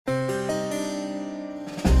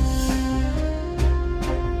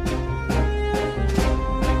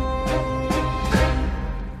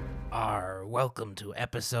welcome to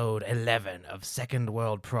episode 11 of Second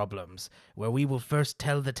World Problems, where we will first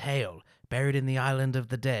tell the tale, buried in the island of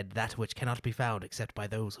the dead, that which cannot be found except by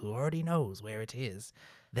those who already knows where it is.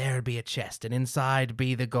 There be a chest, and inside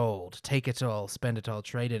be the gold. Take it all, spend it all,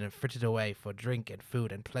 trade it and frit it away for drink and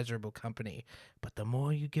food and pleasurable company. But the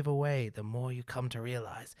more you give away, the more you come to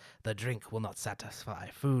realize the drink will not satisfy,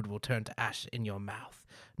 food will turn to ash in your mouth,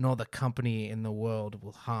 nor the company in the world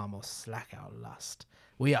will harm or slack our lust.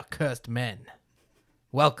 We are cursed men.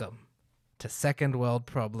 Welcome to Second World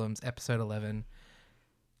Problems, episode 11.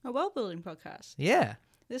 A world-building podcast. Yeah.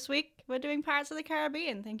 This week, we're doing Pirates of the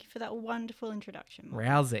Caribbean. Thank you for that wonderful introduction. Mark.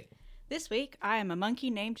 Rousing. This week, I am a monkey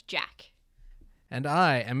named Jack. And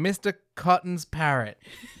I am Mr. Cotton's parrot.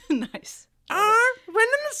 Nice. Winning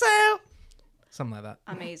the sale. Something like that.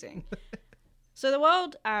 Amazing. So the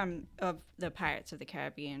world of the Pirates of the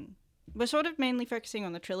Caribbean, we're sort of mainly focusing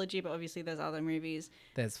on the trilogy, but obviously there's other movies.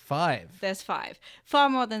 There's 5. There's 5. Far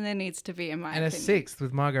more than there needs to be, in my And opinion. a 6th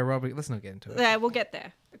with Margot Robbie. Let's not get into it. Yeah, we'll get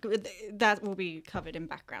there. That will be covered in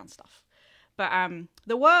background stuff. But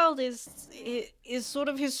the world is sort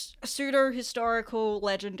of his pseudo-historical,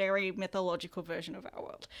 legendary, mythological version of our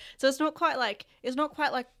world. So it's not quite like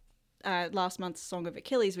last month's Song of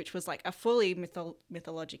Achilles, which was like a fully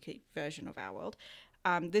mythological version of our world.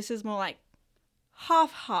 This is more like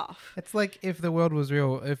half. It's like if the world was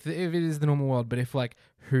real, if it is the normal world, but if like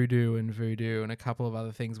hoodoo and voodoo and a couple of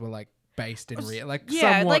other things were like based in real, like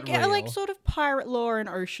somewhat real. Like sort of pirate lore and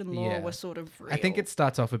ocean lore were sort of real. I think it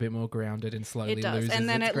starts off a bit more grounded and slowly loses and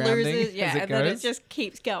then its it grounding loses, as yeah, it and goes. then it just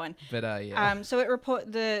keeps going. But So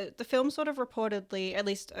the film sort of reportedly, at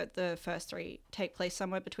least the first 3, take place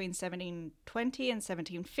somewhere between 1720 and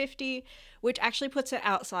 1750, which actually puts it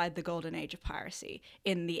outside the golden age of piracy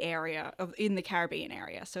in the Caribbean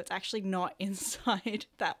area. So it's actually not inside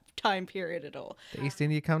that time period at all. The East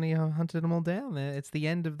India Company hunted them all down there. It's the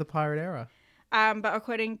end of the pirate era. But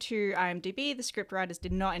according to IMDb, the scriptwriters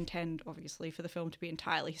did not intend, obviously, for the film to be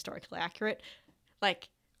entirely historically accurate. Like,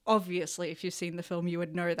 obviously, if you've seen the film, you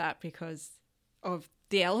would know that because of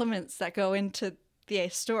the elements that go into the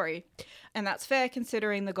story. And that's fair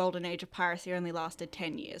considering the golden age of piracy only lasted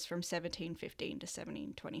 10 years, from 1715 to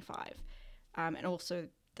 1725. And also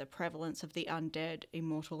the prevalence of the undead,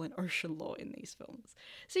 immortal, and ocean lore in these films.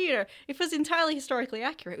 So, if it was entirely historically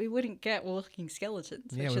accurate, we wouldn't get walking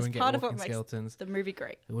skeletons, which is part of what makes the movie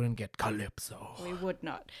great. We wouldn't get Calypso. We would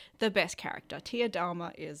not. The best character, Tia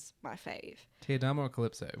Dalma, is my fave. Tia Dalma or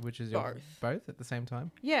Calypso, which is both at the same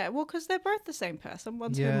time? Yeah, well, because they're both the same person.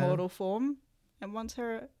 One's her mortal form, and one's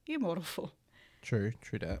her immortal form. True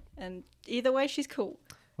that. And either way, she's cool.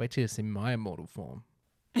 Wait till you see my immortal form.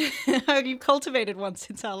 You've cultivated one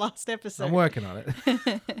since our last episode. I'm working on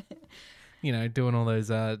it. Doing all those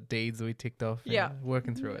deeds that we ticked off. Yeah.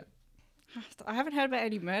 Working through it. I haven't heard about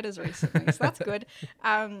any murders recently, so that's good.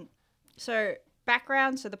 So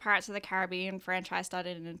background, so the Pirates of the Caribbean franchise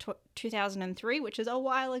started in 2003, which is a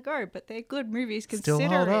while ago, but they're good movies considering.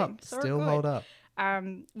 Still hold up. So hold up.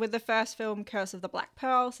 With the first film, Curse of the Black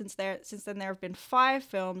Pearl, since then there have been 5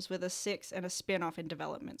 films with a 6th and a spin-off in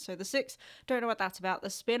development. So the 6th, don't know what that's about.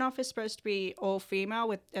 The spin-off is supposed to be all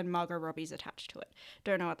female and Margot Robbie's attached to it.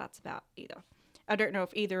 Don't know what that's about either. I don't know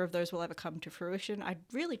if either of those will ever come to fruition. I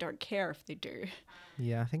really don't care if they do.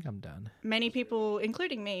 Yeah, I think I'm done. Many people,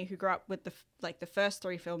 including me, who grew up with the first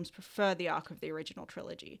 3 films, prefer the arc of the original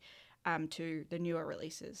trilogy to the newer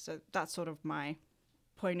releases. So that's sort of my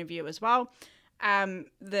point of view as well.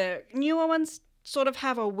 The newer ones sort of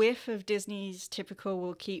have a whiff of Disney's typical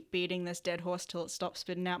 "we'll keep beating this dead horse till it stops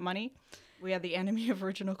spitting out money." We are the enemy of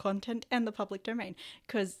original content and the public domain,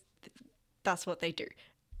 because that's what they do.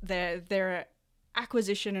 They're an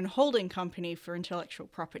acquisition and holding company for intellectual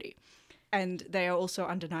property, and they are also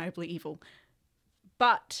undeniably evil.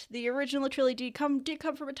 But the original trilogy did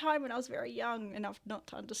come from a time when I was very young enough not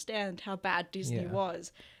to understand how bad Disney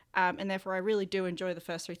was. And therefore I really do enjoy the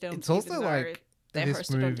first 3 films. It's also like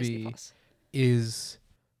this movie is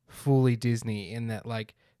fully Disney in that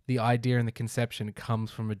like the idea and the conception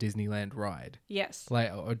comes from a Disneyland ride. Yes.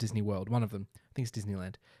 Like or Disney World, one of them. I think it's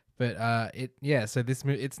Disneyland. But so this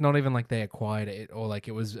it's not even like they acquired it or like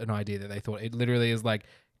it was an idea that they thought. It literally is like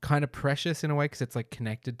kind of precious in a way because it's like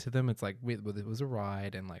connected to them. It's like it was a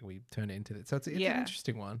ride and like we turned it into it. So it's an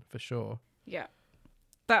interesting one for sure. Yeah.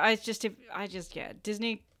 But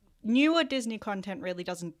Disney newer Disney content really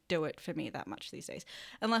doesn't do it for me that much these days.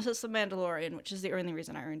 Unless it's The Mandalorian, which is the only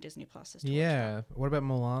reason I own Disney Plus. Is to watch that. What about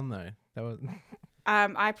Mulan, though? That was...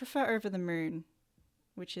 I prefer Over the Moon,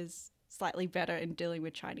 which is slightly better in dealing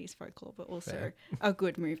with Chinese folklore, but also a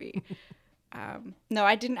good movie. No,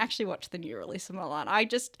 I didn't actually watch the new release of Mulan.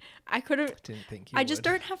 I couldn't. Didn't think you I just would.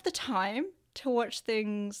 don't have the time to watch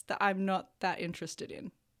things that I'm not that interested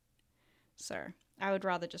in. So I would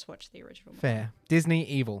rather just watch the original. Fair. Disney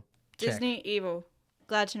evil. Check. Disney evil.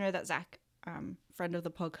 Glad to know that Zach, friend of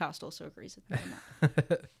the podcast, also agrees with me on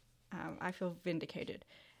that. I feel vindicated.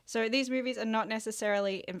 So these movies are not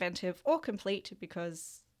necessarily inventive or complete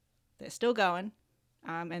because they're still going,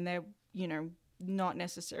 and they're, not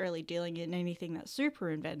necessarily dealing in anything that's super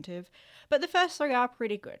inventive. But the first three are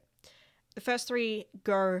pretty good. The first three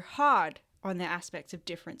go hard on their aspects of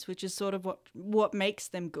difference, which is sort of what makes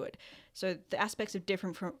them good. So the aspects of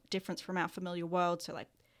difference from our familiar world. So like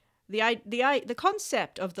the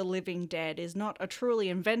concept of the living dead is not a truly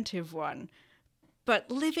inventive one, but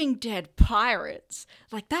living dead pirates,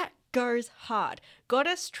 like that goes hard.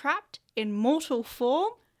 Goddess trapped in mortal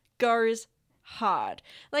form goes hard.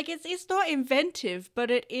 Like it's not inventive, but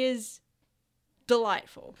it is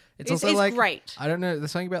delightful. It's also like great. I don't know.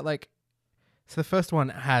 There's something about like, so the first one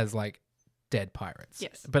has like dead pirates.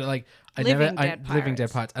 Yes. But like Living dead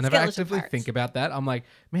pirates. I never Skeleton actively pirates. think about that. I'm like,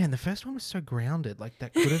 man, the first one was so grounded. Like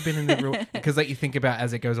that could have been in the real, because like you think about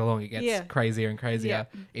as it goes along, it gets Yeah. crazier and crazier.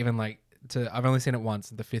 Yeah. Even like I've only seen it once,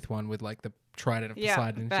 the fifth one with like the trident of Yeah,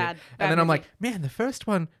 Poseidon and bad shit. And then I'm movie. like, man, the first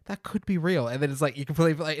one that could be real. And then it's like you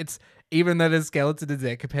completely like it's even though there's skeleton is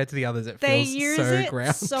there compared to the others, it They feels use so it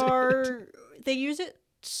grounded. they use it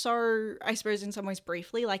so, I suppose in some ways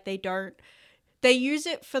briefly, like they use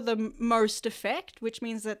it for the most effect, which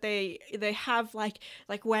means that they have like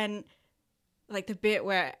when like the bit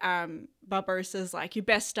where Barbosa's like, you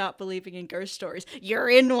best start believing in ghost stories. You're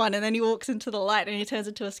in one, and then he walks into the light and he turns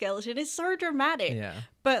into a skeleton. It's so dramatic. Yeah.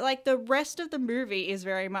 But like the rest of the movie is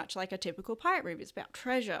very much like a typical pirate movie. It's about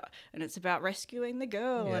treasure, and it's about rescuing the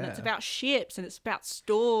girl, and it's Yeah. about ships, and it's about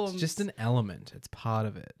storms. It's just an element. It's part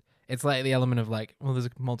of it. It's like the element of like, well, there's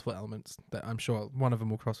multiple elements that I'm sure one of them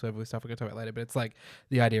will cross over with stuff we're going to talk about later. But it's like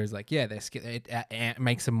the idea is like, yeah, it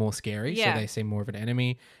makes them more scary, Yeah. so they seem more of an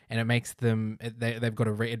enemy, and it makes them they've got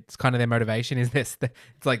it's kind of their motivation is this.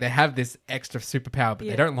 It's like they have this extra superpower, but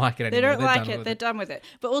Yeah. they don't like it They anymore. don't They're like done it. with They're done with it.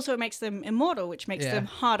 But also it makes them immortal, which makes Yeah. them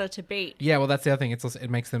harder to beat. Yeah, well, that's the other thing. It's also it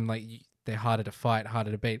makes them like they're harder to fight,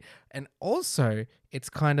 harder to beat, and also it's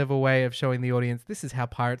kind of a way of showing the audience this is how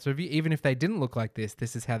pirates are viewed. Even if they didn't look like this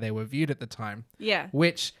is how they were viewed at the time. Yeah.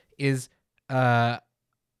 Which is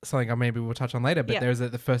something I maybe we'll touch on later. But Yeah. there's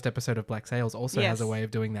the first episode of Black Sails also has a Yes. way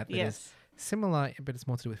of doing that is Yes. similar, but it's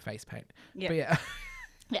more to do with face paint. Yeah. But yeah,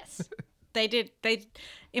 Yes. They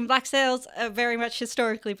in Black Sails, a very much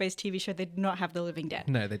historically based TV show, they did not have the living dead.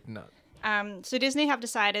 no, they did not. So Disney have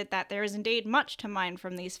decided that there is indeed much to mine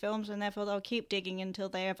from these films, and therefore they'll keep digging until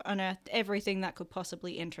they have unearthed everything that could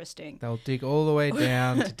possibly interesting, They'll dig all the way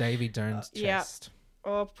down to Davy Jones' Yeah. chest.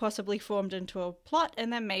 or possibly formed into a plot,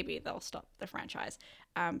 and then maybe they'll stop the franchise.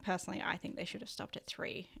 Personally, I think they should have stopped at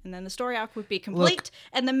 3, and then the story arc would be complete,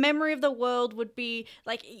 and the memory of the world would be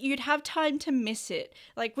like you'd have time to miss it.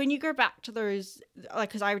 Like when you go back to those, like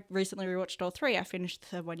because I recently rewatched all 3, I finished the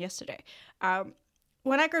third one yesterday.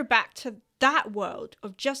 When I go back to that world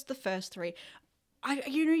of just the first 3,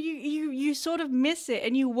 you sort of miss it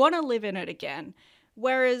and you want to live in it again.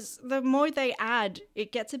 Whereas the more they add,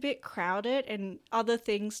 it gets a bit crowded and other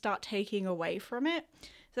things start taking away from it.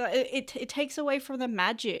 So it takes away from the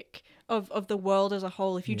magic of the world as a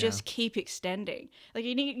whole if you just keep extending. Like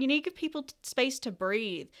you need to give people space to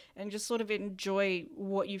breathe and just sort of enjoy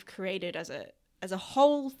what you've created as a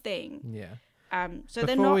whole thing. Yeah. So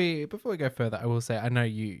they're not. Before we go further, I will say I know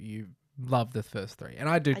you love the first 3, and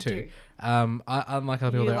I do too. do. Unlike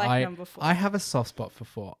other people, You though, like number 4. I have a soft spot for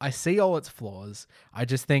 4. I see all its flaws. I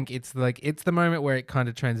just think it's the moment where it kind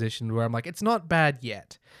of transitioned, where I'm like, it's not bad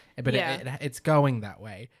yet, but Yeah. it's going that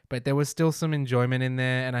way. But there was still some enjoyment in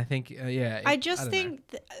there, and I think I just think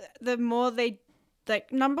the more they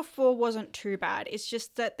like number 4 wasn't too bad. It's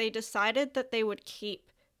just that they decided that they would keep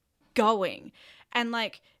going, and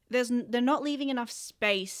like they're not leaving enough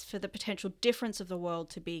space for the potential difference of the world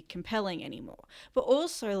to be compelling anymore. But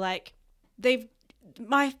also like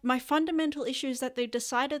my fundamental issue is that they've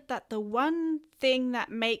decided that the one thing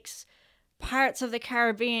that makes Pirates of the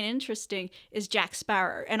Caribbean interesting is Jack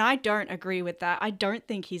Sparrow, and I don't agree with that. I don't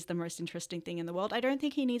think he's the most interesting thing in the world. I don't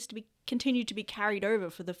think he needs to be continue to be carried over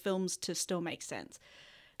for the films to still make sense.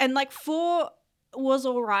 And like 4 was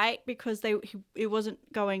all right because it wasn't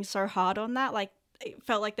going so hard on that. Like it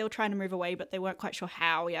felt like they were trying to move away, but they weren't quite sure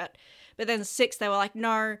how yet. But then 6, they were like,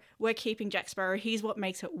 no, we're keeping Jack Sparrow. He's what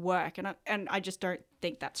makes it work. And I just don't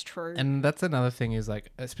think that's true. And that's another thing is like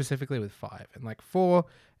specifically with 5 and like 4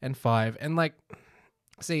 and 5 and like,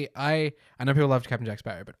 see, I know people loved Captain Jack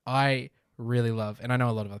Sparrow, but I really love, and I know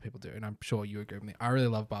a lot of other people do, and I'm sure you agree with me. I really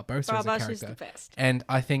love Barbossa as a Barbossa's character, the best. and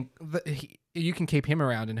I think that you can keep him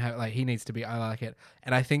around and have like he needs to be. I like it,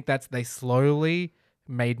 and I think they slowly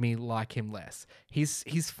made me like him less. He's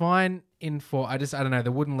fine in 4. I don't know.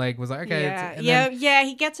 The wooden leg was like okay,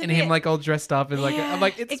 He gets a and bit. him like all dressed up and like I'm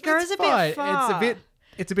like it goes it's a bit fine. far.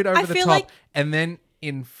 It's a bit over I the feel top, like- and then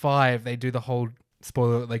in 5 they do the whole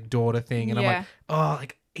spoiler like daughter thing, and I'm Yeah. like oh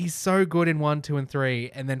like. He's so good in 1, 2, and 3,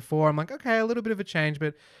 and then 4. I'm like, okay, a little bit of a change,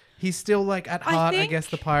 but he's still like at heart, I guess,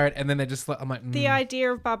 the pirate. And then they're just like, I'm like, The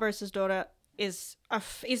idea of Barbossa's daughter is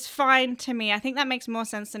fine to me. I think that makes more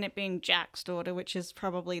sense than it being Jack's daughter, which is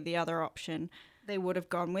probably the other option they would have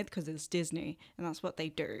gone with because it's Disney and that's what they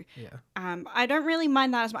do. yeah, I don't really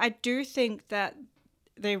mind that as much. I do think that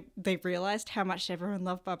they realized how much everyone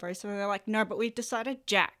loved Barbossa and they're like, no, but we've decided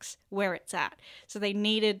Jack's where it's at. So they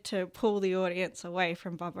needed to pull the audience away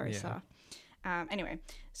from Barbossa. Anyway,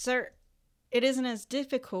 so it isn't as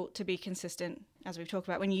difficult to be consistent as we've talked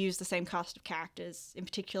about when you use the same cast of characters, in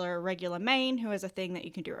particular a regular main who is a thing that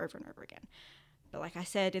you can do over and over again. But like I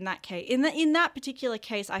said, in that case, in that particular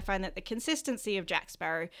case, I find that the consistency of Jack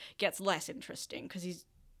Sparrow gets less interesting because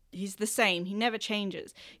he's the same. He never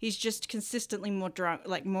changes. He's just consistently more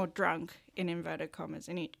drunk in inverted commas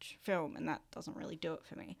in each film, and that doesn't really do it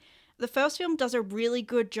for me. The first film does a really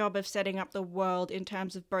good job of setting up the world in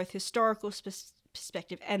terms of both historical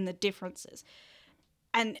perspective and the differences.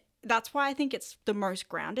 And that's why I think it's the most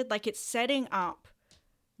grounded. Like, it's setting up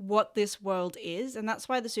what this world is, and that's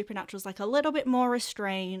why the supernatural is like a little bit more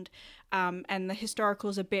restrained, and the historical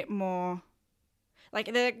is a bit more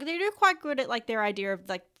like they do quite good at like their idea of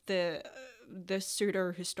like the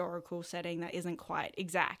pseudo historical setting that isn't quite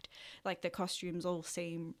exact. Like the costumes all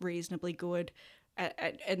seem reasonably good,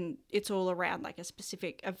 and it's all around like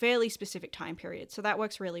a fairly specific time period. So that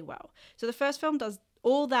works really well. So the first film does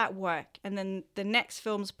all that work, and then the next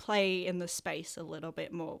films play in the space a little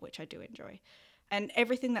bit more, which I do enjoy. And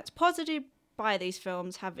everything that's posited by these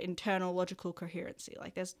films have internal logical coherency.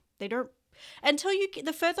 Like they don't until you get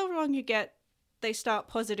the further along you get, they start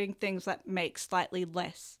positing things that make slightly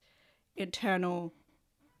less internal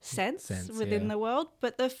sense within the world.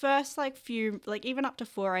 But the first few, even up to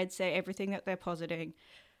 4, I'd say everything that they're positing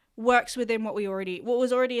works within what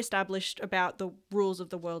was already established about the rules of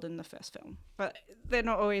the world in the first film. But they're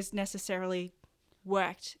not always necessarily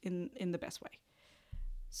worked in the best way.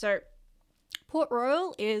 So Port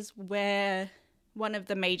Royal is where one of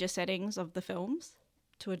the major settings of the films,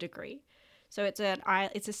 to a degree. So it's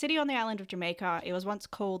a city on the island of Jamaica. It was once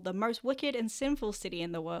called the most wicked and sinful city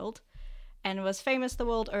in the world, and was famous the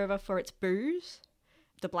world over for its booze,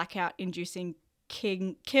 the blackout-inducing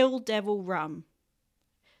Kill Devil rum.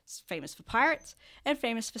 It's famous for pirates and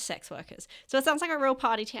famous for sex workers. So it sounds like a real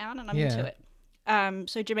party town, and I'm into it.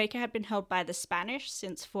 So Jamaica had been held by the Spanish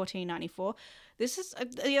since 1494. This is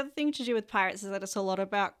the other thing to do with pirates is that it's a lot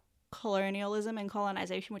about colonialism and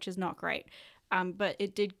colonization, which is not great. But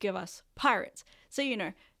it did give us pirates. So,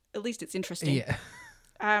 at least it's interesting.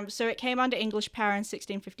 Yeah. So it came under English power in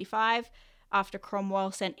 1655 after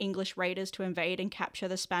Cromwell sent English raiders to invade and capture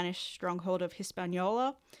the Spanish stronghold of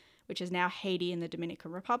Hispaniola, which is now Haiti in the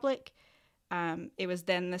Dominican Republic. It was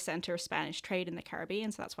then the center of Spanish trade in the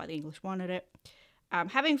Caribbean, so that's why the English wanted it.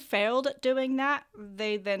 Having failed at doing that,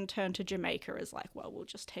 they then turned to Jamaica as we'll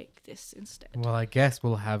just take this instead. Well, I guess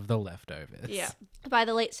we'll have the leftovers. Yeah. By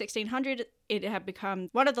the late 1600s, it had become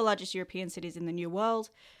one of the largest European cities in the New World,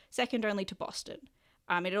 second only to Boston.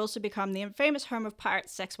 It had also become the famous home of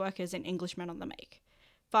pirates, sex workers, and Englishmen on the make.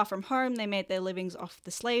 Far from home, they made their livings off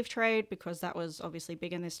the slave trade because that was obviously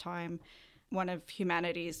big in this time, one of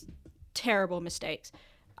humanity's terrible mistakes.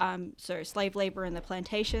 So slave labor in the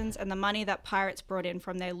plantations and the money that pirates brought in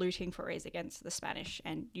from their looting forays against the Spanish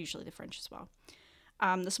and usually the French as well.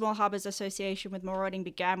 The Small Harbours Association with marauding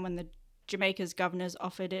began when the Jamaica's governors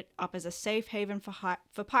offered it up as a safe haven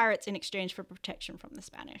for pirates in exchange for protection from the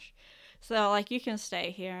Spanish. So you can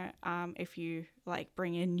stay here if you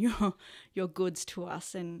bring in your goods to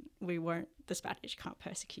us, and the Spanish can't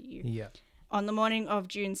persecute you. Yeah. On the morning of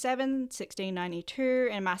June 7, 1692,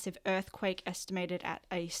 a massive earthquake estimated at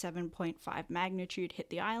a 7.5 magnitude hit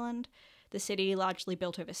the island. The city, largely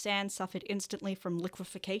built over sand, suffered instantly from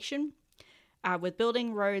liquefaction, with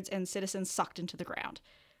building, roads, and citizens sucked into the ground.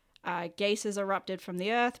 Geysers erupted from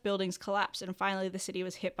the earth, buildings collapsed, and finally the city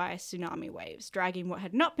was hit by tsunami waves, dragging what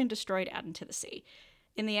had not been destroyed out into the sea.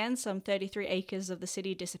 In the end, some 33 acres of the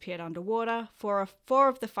city disappeared underwater. Four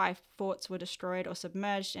of the 5 forts were destroyed or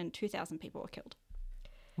submerged, and 2,000 people were killed.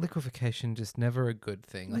 Liquefaction just never a good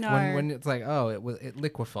thing. No. When it's it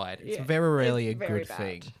liquefied. It's very rarely it's a very good bad.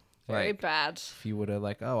 thing. Very Like, bad. if you were to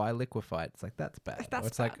like, oh, I liquefied, it's like, that's bad. That's or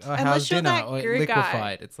it's bad. like, oh, Unless how's you're dinner? that Or goo guy.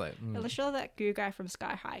 liquefied. It's like, Unless you're that goo guy from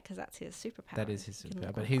Sky High, because that's his superpower. that is his He can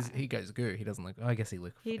superpower. But liquefy. he goes goo. He doesn't like, oh, I guess he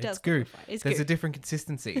liquefies. He does It's goo. liquefy. It's There's goo. a different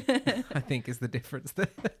consistency, I think, is the difference there.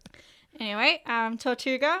 Anyway,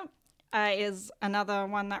 Tortuga is another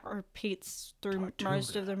one that repeats through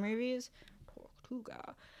most of the movies.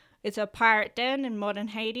 Tortuga. It's a pirate den in modern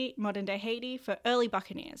day Haiti for early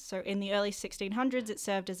buccaneers. So in the early 1600s, it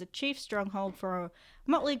served as a chief stronghold for a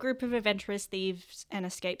motley group of adventurous thieves and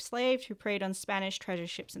escaped slaves who preyed on Spanish treasure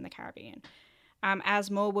ships in the Caribbean.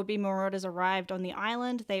 As more would-be marauders arrived on the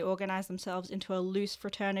island, they organized themselves into a loose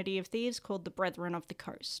fraternity of thieves called the Brethren of the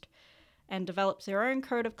Coast, and developed their own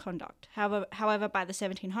code of conduct. However, by the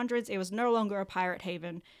 1700s, it was no longer a pirate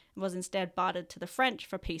haven and was instead bartered to the French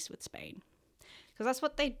for peace with Spain. Because that's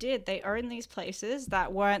what they did. They owned these places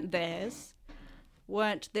that weren't theirs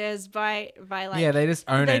by like... Yeah, they just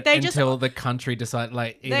own it they just- until the country decided,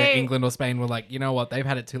 like, either They- England or Spain were like, you know what, they've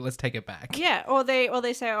had it too, let's take it back. Yeah, or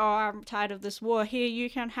they say, oh, I'm tired of this war. Here, you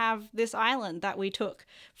can have this island that we took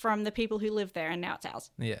from the people who lived there, and now it's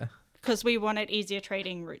ours. Yeah. Because we wanted easier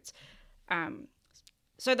trading routes.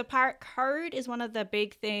 So the pirate code is one of the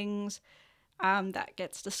big things that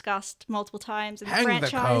gets discussed multiple times in the Hang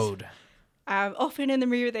franchise. the code. Often in the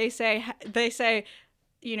movie they say,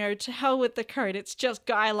 you know, to hell with the code. It's just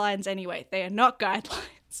guidelines anyway. They are not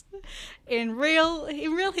guidelines. In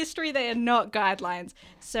real history, they are not guidelines.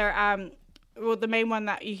 So well, the main one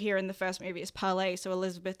that you hear in the first movie is parley. So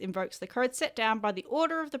Elizabeth invokes the code set down by the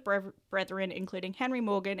order of the Brethren, including Henry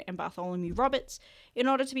Morgan and Bartholomew Roberts, in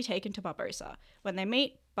order to be taken to Barbossa. When they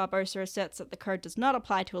meet, Barbossa asserts that the code does not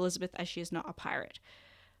apply to Elizabeth as she is not a pirate.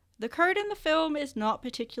 The code in the film is not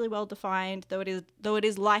particularly well defined, though it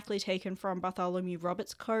is likely taken from Bartholomew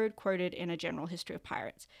Roberts' code quoted in A General History of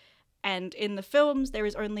Pirates. And in the films, there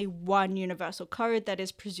is only one universal code that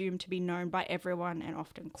is presumed to be known by everyone and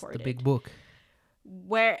often quoted. The big book.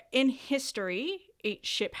 Where in history, each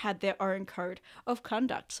ship had their own code of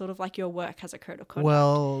conduct, sort of like your work has a code of conduct.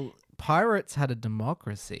 Well, pirates had a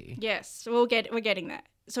democracy. Yes, so we're getting there.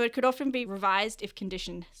 So it could often be revised if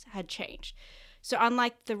conditions had changed. So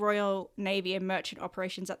unlike the Royal Navy and merchant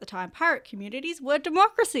operations at the time, pirate communities were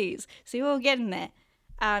democracies. See, we're getting there.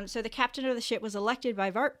 So the captain of the ship was elected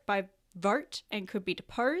by vote and could be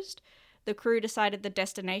deposed. The crew decided the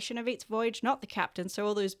destination of each voyage, not the captain. So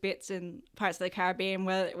all those bits in Pirates of the Caribbean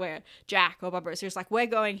where Jack or Barbossa is like, we're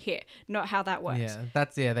going here, not how that works.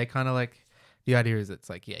 Yeah, they kind of like, the idea is it's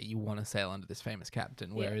like, yeah, you want to sail under this famous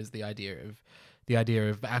captain, whereas the idea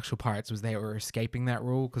of actual pirates was they were escaping that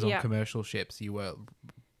rule, because on commercial ships you were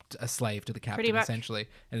a slave to the captain essentially,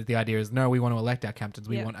 and the idea is no, we want to elect our captains,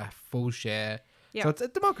 we want a full share. So it's a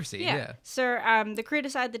democracy. Yeah. So the crew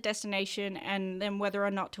decide the destination and then whether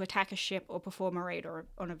or not to attack a ship or perform a raid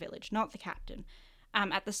on a village, not the captain.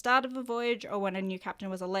 At the start of the voyage, or when a new captain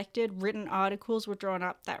was elected, written articles were drawn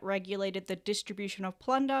up that regulated the distribution of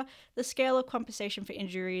plunder, the scale of compensation for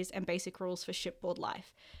injuries, and basic rules for shipboard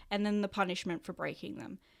life, and then the punishment for breaking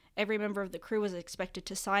them. Every member of the crew was expected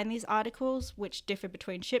to sign these articles, which differ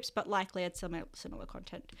between ships but likely had similar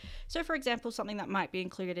content. So, for example, something that might be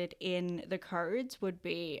included in the codes would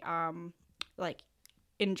be like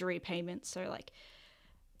injury payments. So, like,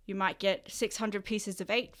 you might get 600 pieces of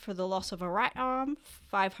 8 for the loss of a right arm,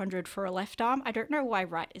 500 for a left arm. I don't know why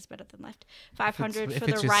right is better than left. 500 for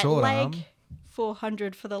the right leg, arm.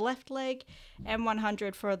 400 for the left leg, and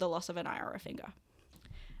 100 for the loss of an eye or a finger.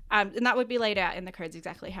 And that would be laid out in the codes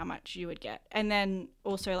exactly how much you would get. And then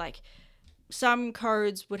also, like, some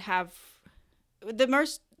codes would have... The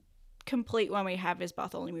most complete one we have is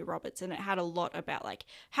Bartholomew Roberts, and it had a lot about, like,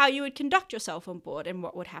 how you would conduct yourself on board and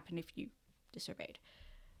what would happen if you disobeyed.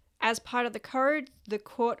 As part of the code, the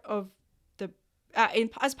court of the...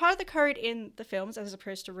 as part of the code in the films, as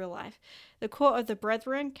opposed to real life, the court of the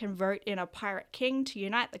Brethren can vote in a pirate king to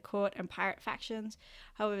unite the court and pirate factions.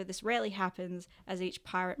 However, this rarely happens, as each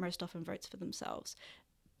pirate most often votes for themselves.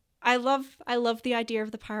 I love the idea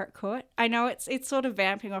of the pirate court. I know it's sort of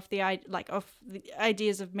vamping off the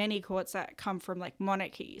ideas of many courts that come from like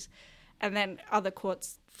monarchies, and then other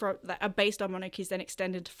courts that are based on monarchies then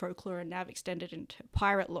extended to folklore and now have extended into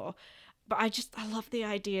pirate law. But I love the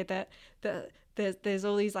idea that there's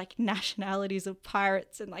all these like nationalities of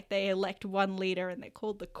pirates, and like they elect one leader and they're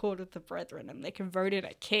called the Court of the Brethren, and they can vote in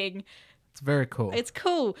a king. It's very cool. It's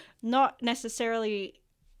cool. Not necessarily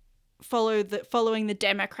following the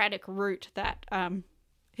democratic route that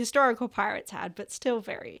historical pirates had, but still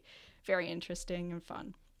very, very interesting and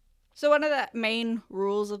fun. So one of the main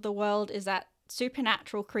rules of the world is that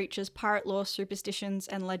supernatural creatures, pirate lore, superstitions,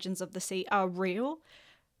 and legends of the sea are real.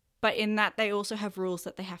 but in that they also have rules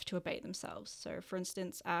that they have to obey themselves. So, for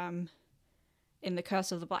instance, in The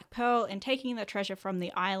Curse of the Black Pearl, in taking the treasure from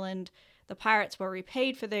the island, the pirates were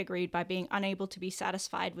repaid for their greed by being unable to be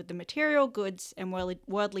satisfied with the material goods and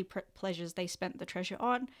worldly pleasures they spent the treasure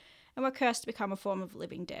on, and were cursed to become a form of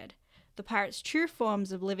living dead. The pirates' true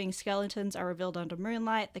forms of living skeletons are revealed under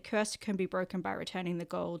moonlight. The curse can be broken by returning the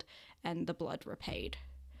gold and the blood repaid.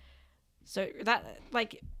 So that,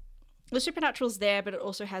 like, the supernatural's there, but it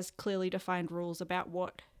also has clearly defined rules about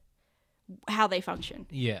how they function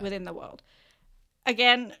within the world.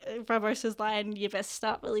 Again, Barbossa's line, you best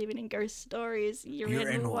start believing in ghost stories. You're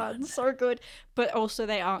in one. So good. But also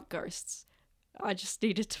they aren't ghosts. I just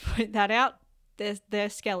needed to point that out. They're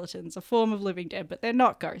skeletons, a form of living dead, but they're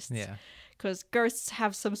not ghosts. Yeah. Because ghosts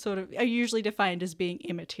have are usually defined as being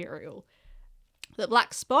immaterial. The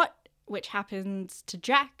black spot, which happens to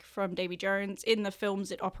Jack from Davy Jones, in the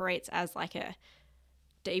films it operates as like a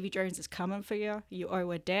Davy Jones is coming for you. You owe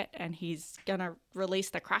a debt and he's gonna release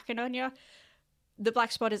the Kraken on you. The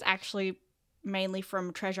black spot is actually mainly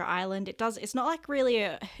from Treasure Island. It's not like really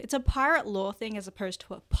it's a pirate lore thing as opposed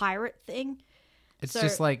to a pirate thing. It's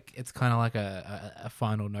just like, it's kind of like a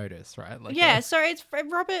final notice, right? Like so it's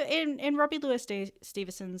in Robbie Louis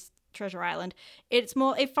Stevenson's Treasure Island. It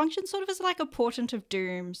functions sort of as like a portent of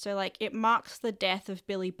doom. So like it marks the death of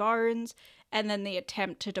Billy Bones and then the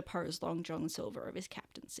attempt to depose Long John Silver of his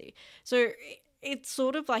captaincy. So it's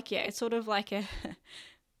sort of like a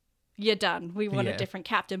you're done. We want a different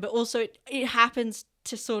captain. But also it happens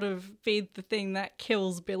to sort of be the thing that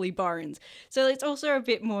kills Billy Bones. So it's also a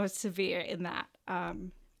bit more severe in that.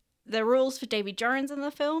 The rules for Davy Jones in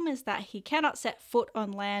the film is that he cannot set foot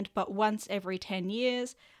on land but once every 10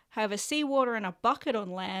 years. However, seawater in a bucket on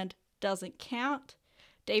land doesn't count.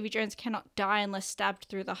 Davy Jones cannot die unless stabbed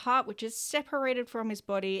through the heart, which is separated from his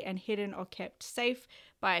body and hidden or kept safe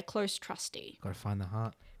by a close trustee. Gotta find the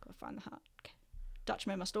heart. Okay.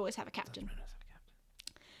 Dutchmen must always have a captain.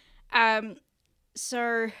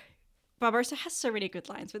 So Barbossa has so many good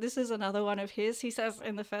lines, but this is another one of his. He says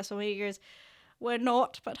in the first one, he goes, "We're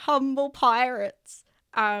naught but humble pirates."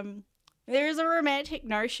 There is a romantic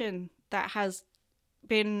notion that has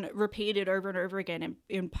been repeated over and over again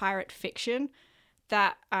in pirate fiction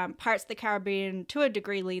that Pirates of the Caribbean to a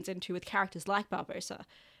degree leans into with characters like Barbossa,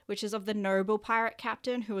 which is of the noble pirate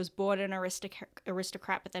captain who was born an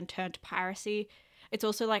aristocrat but then turned to piracy. It's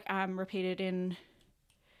also like repeated in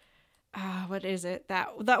what is it?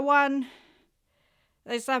 That one.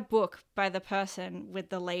 There's that book by the person with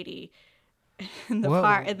the lady in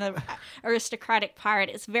the aristocratic pirate.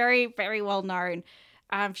 It's very, very well known.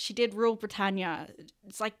 She did rule Britannia.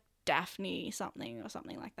 It's like Daphne something or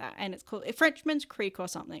something like that, and it's called Frenchman's Creek or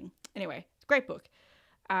something. Anyway, it's a great book.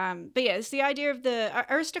 But yeah, it's the idea of the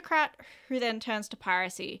aristocrat who then turns to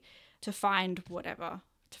piracy to find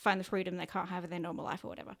the freedom they can't have in their normal life or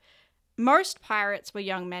whatever. Most pirates were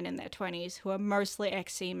young men in their 20s who are mostly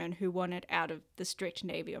ex-seamen who wanted out of the strict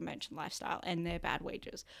navy or merchant lifestyle and their bad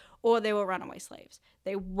wages, or they were runaway slaves.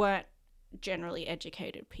 They weren't generally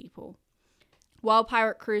educated people. While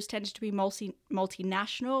pirate crews tended to be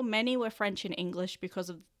multinational, many were French and English because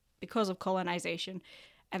of colonization,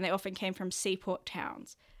 and they often came from seaport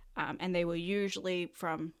towns, and they were usually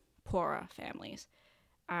from poorer families.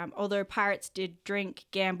 Although pirates did drink,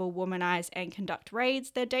 gamble, womanize, and conduct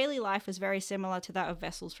raids, their daily life was very similar to that of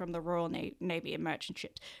vessels from the Royal Navy and merchant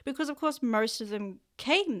ships, because of course most of them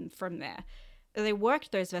came from there. They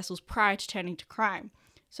worked those vessels prior to turning to crime.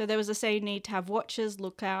 So there was the same need to have watches,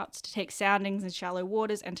 lookouts, to take soundings in shallow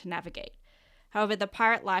waters, and to navigate. However, the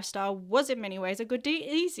pirate lifestyle was in many ways a good deal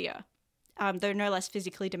easier, though no less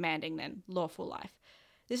physically demanding than lawful life.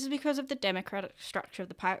 This is because of the democratic structure of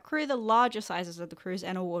the pirate crew, the larger sizes of the crews,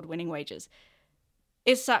 and award-winning wages.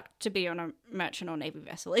 It sucked to be on a merchant or navy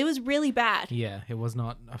vessel. It was really bad. Yeah, it was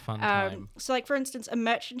not a fun time. So, like, for instance, a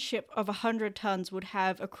merchant ship of 100 tons would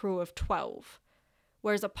have a crew of 12,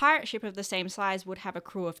 whereas a pirate ship of the same size would have a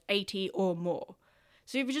crew of 80 or more.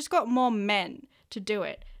 So you've just got more men to do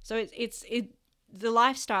it. So the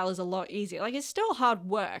lifestyle is a lot easier. Like, it's still hard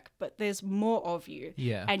work, but there's more of you.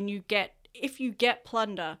 Yeah. And if you get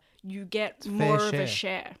plunder, you get more of a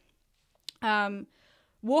share.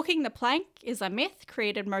 Walking the plank is a myth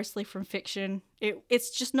created mostly from fiction. It's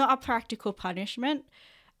just not a practical punishment.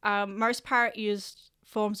 Most pirates used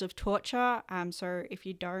forms of torture. So if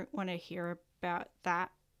you don't want to hear about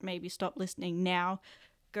that, maybe stop listening now.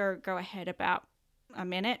 Go ahead about a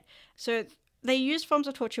minute. So they used forms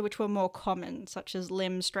of torture which were more common, such as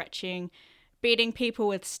limb stretching, beating people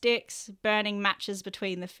with sticks, burning matches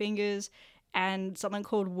between the fingers, and something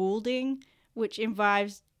called woulding, which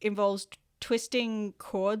involves twisting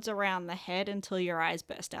cords around the head until your eyes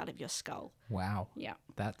burst out of your skull. Wow. Yeah,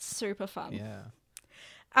 That's super fun. yeah.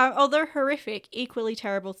 Although horrific, equally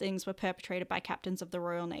terrible things were perpetrated by captains of the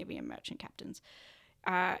Royal Navy and merchant captains.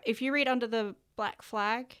 If you read Under the Black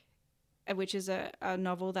Flag, which is a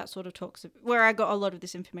novel that sort of talks, where I got a lot of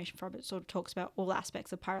this information from, it sort of talks about all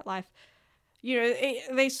aspects of pirate life. You know,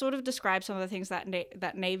 they sort of describe some of the things that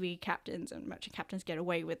that Navy captains and merchant captains get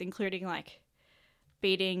away with, including like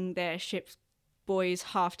beating their ship's boys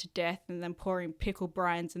half to death and then pouring pickle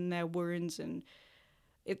brines in their wounds, and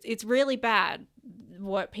it's really bad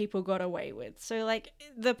what people got away with. So like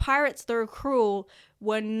the pirates, though cruel,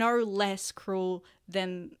 were no less cruel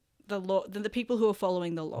than the law, than the people who were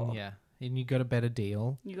following the law. Yeah. And you got a better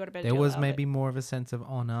deal. You got a better There deal was out of maybe more of a sense of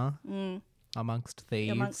honor amongst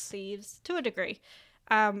thieves. amongst thieves to a degree.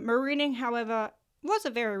 Marooning, however, was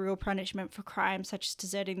a very real punishment for crimes such as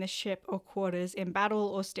deserting the ship or quarters in battle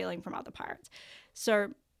or stealing from other pirates.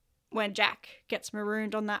 So when Jack gets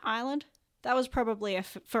marooned on that island, that was probably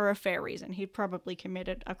for a fair reason. He'd probably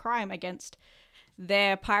committed a crime against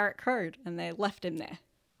their pirate code, and they left him there.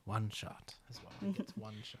 One shot as well. He gets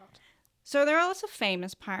one shot. So there are lots of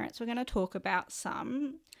famous pirates. We're going to talk about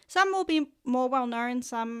some. Some will be more well known,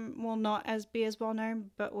 some will not be as well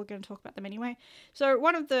known, but we're going to talk about them anyway. So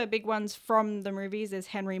one of the big ones from the movies is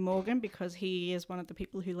Henry Morgan, because he is one of the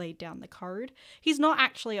people who laid down the code. He's not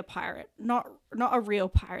actually a pirate, not a real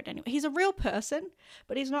pirate anyway. He's a real person,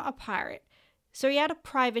 but he's not a pirate. So he had a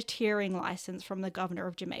privateering license from the governor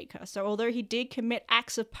of Jamaica. So although he did commit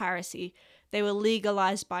acts of piracy, they were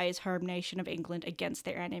legalized by his home nation of England against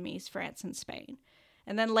their enemies, France and Spain.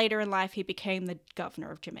 And then later in life, he became the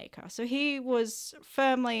governor of Jamaica. So he was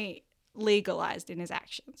firmly legalized in his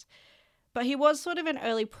actions. But he was sort of an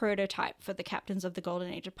early prototype for the captains of the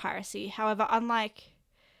golden age of piracy. However, unlike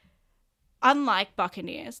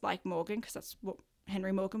buccaneers like Morgan, because that's what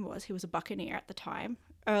Henry Morgan was, he was a buccaneer at the time,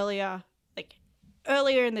 earlier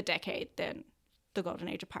in the decade than the golden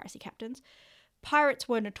age of piracy captains. Pirates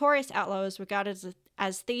were notorious outlaws regarded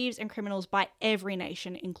as thieves and criminals by every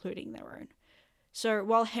nation, including their own. So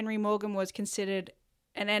while Henry Morgan was considered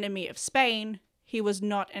an enemy of Spain, he was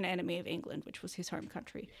not an enemy of England, which was his home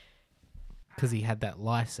country. Because he had that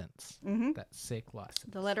license, that sick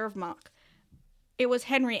license. The letter of marque. It was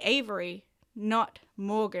Henry Avery, not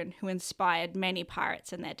Morgan, who inspired many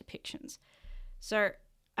pirates in their depictions. So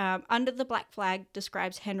Under the Black Flag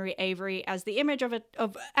describes Henry Avery as the image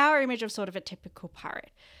of our image of sort of a typical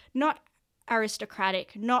pirate. Not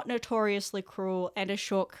aristocratic, not notoriously cruel, and a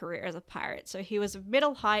short career as a pirate. So he was of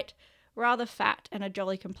middle height, rather fat, and a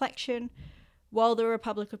jolly complexion, while the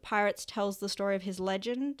Republic of Pirates tells the story of his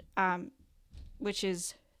legend, which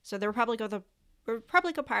is... So the Republic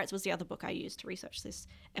of Pirates was the other book I used to research this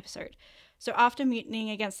episode. So after mutinying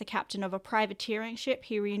against the captain of a privateering ship,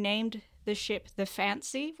 he renamed the ship the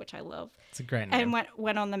Fancy, which I love. It's a great name. And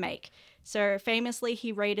went on the make. So famously,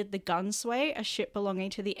 he raided the Gunsway, a ship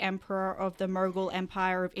belonging to the Emperor of the Mughal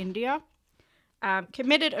Empire of India,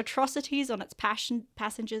 committed atrocities on its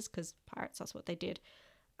passengers, because pirates, that's what they did,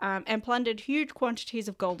 and plundered huge quantities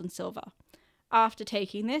of gold and silver. After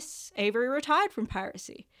taking this, Avery retired from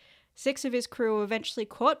piracy. 6 of his crew were eventually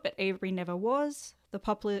caught, but Avery never was. The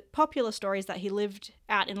popular story is that he lived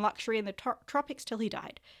out in luxury in the tropics till he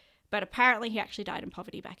died. But apparently he actually died in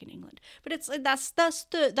poverty back in England. But that's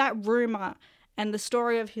that rumor and the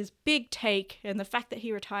story of his big take and the fact that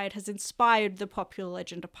he retired has inspired the popular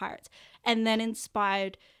legend of pirates, and then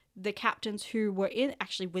inspired the captains who were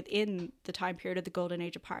within the time period of the golden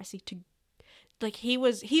age of piracy to, like, he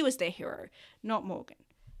was their hero, not Morgan.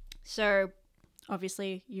 So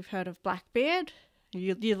obviously you've heard of Blackbeard.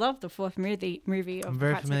 You love the fourth movie of I'm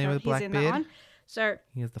very Pirates familiar with He's in that Blackbeard. one. So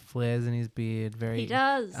He has the flares in his beard. he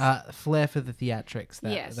does. Flair for the theatrics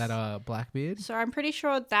that, Yes. that are Blackbeard. So I'm pretty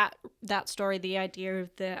sure that story, the idea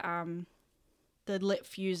of the lit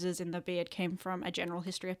fuses in the beard, came from A General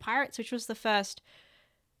History of Pirates, which was the first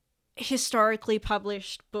historically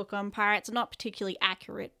published book on pirates. Not particularly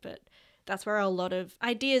accurate, but that's where a lot of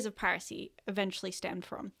ideas of piracy eventually stemmed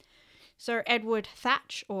from. So Edward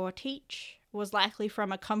Thatch, or Teach, was likely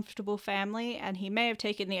from a comfortable family, and he may have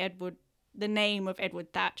taken the name of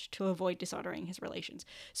Edward Thatch to avoid dishonoring his relations.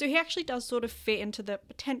 So he actually does sort of fit into the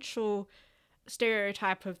potential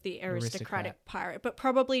stereotype of the aristocratic pirate, but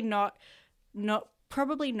probably not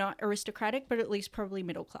aristocratic, but at least probably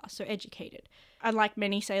middle class, so educated. Unlike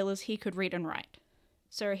many sailors, he could read and write.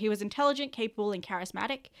 So he was intelligent, capable, and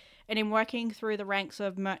charismatic, and in working through the ranks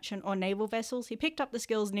of merchant or naval vessels, he picked up the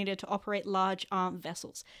skills needed to operate large armed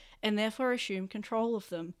vessels, and therefore assumed control of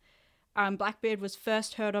them. Blackbeard was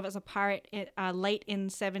first heard of as a pirate late in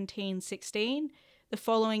 1716. The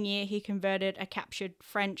following year, he converted a captured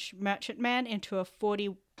French merchantman into a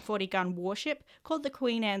 40-gun warship called the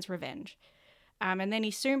Queen Anne's Revenge. And then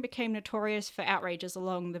he soon became notorious for outrages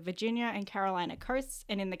along the Virginia and Carolina coasts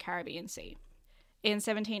and in the Caribbean Sea. In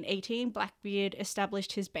 1718, Blackbeard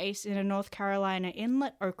established his base in a North Carolina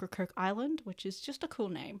inlet, Ocracoke Island, which is just a cool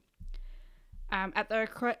name. At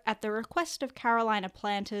the request of Carolina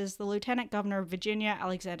planters, the Lieutenant Governor of Virginia,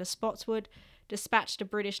 Alexander Spotswood, dispatched a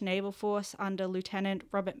British naval force under Lieutenant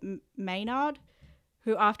Robert Maynard,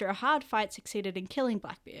 who after a hard fight succeeded in killing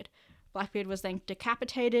Blackbeard. Blackbeard was then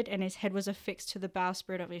decapitated and his head was affixed to the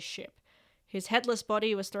bowsprit of his ship. His headless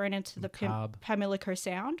body was thrown into the Pamlico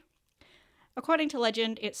Sound. According to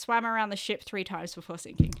legend, it swam around the ship 3 times before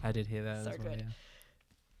sinking. I did hear that So as well, good.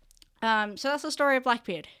 yeah. So that's the story of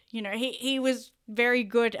Blackbeard. You know, he was very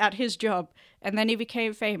good at his job, and then he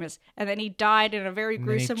became famous, and then he died in a very And then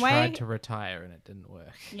gruesome he way. tried to retire and it didn't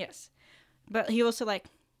work. Yes, but he also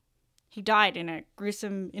he died in a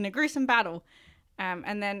gruesome battle,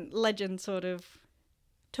 and then legend sort of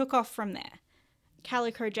took off from there.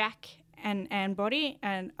 Calico Jack and Anne Bonny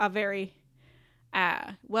are very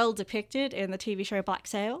well depicted in the TV show Black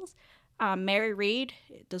Sails. Mary Read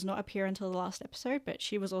does not appear until the last episode, but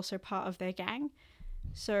she was also part of their gang.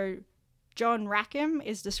 So John Rackham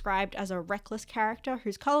is described as a reckless character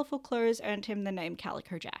whose colourful clothes earned him the name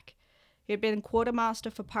Calico Jack. He had been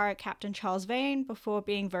quartermaster for pirate captain Charles Vane before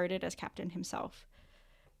being voted as captain himself.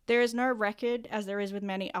 There is no record, as there is with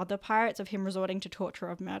many other pirates, of him resorting to torture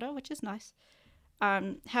or murder, which is nice.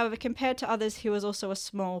 However, compared to others, he was also a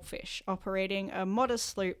small fish, operating a modest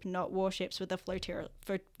sloop, not warships, with a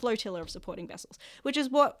flotilla of supporting vessels, which is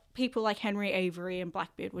what people like Henry Avery and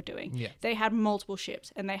Blackbeard were doing. Yeah. They had multiple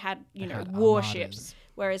ships, and they had, had warships, armadas.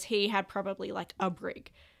 whereas he had probably a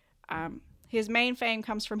brig. His main fame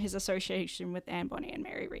comes from his association with Anne Bonny and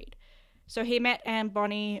Mary Read. So he met Anne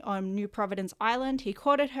Bonny on New Providence Island, he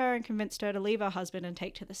courted her and convinced her to leave her husband and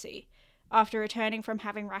take to the sea. After returning from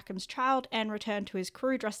having Rackham's child, Anne returned to his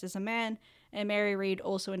crew dressed as a man, and Mary Read,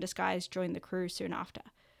 also in disguise, joined the crew soon after.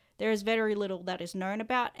 There is very little that is known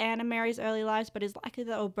about Anne and Mary's early lives, but it's likely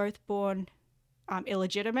that they were both born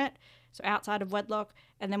illegitimate, so outside of wedlock,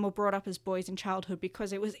 and then were brought up as boys in childhood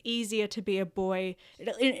because it was easier to be a boy,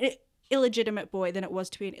 an illegitimate boy, than it was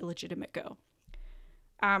to be an illegitimate girl.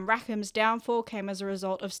 Rackham's downfall came as a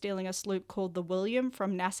result of stealing a sloop called the William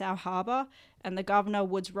from Nassau Harbour, and the governor,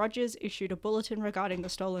 Woodes Rogers, issued a bulletin regarding the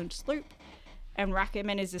stolen sloop, and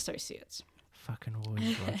Rackham and his associates. Fucking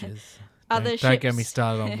Woodes Rogers. Other Don't get ships- me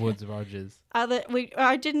started on Woodes Rogers.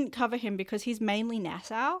 I didn't cover him because he's mainly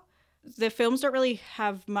Nassau. The films don't really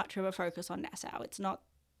have much of a focus on Nassau. It's not.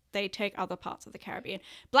 They take other parts of the Caribbean.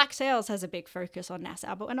 Black Sails has a big focus on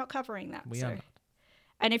Nassau, but we're not covering that. We are not.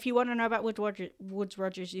 And if you want to know about Woodes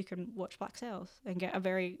Rogers, you can watch Black Sails and get a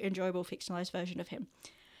very enjoyable fictionalized version of him.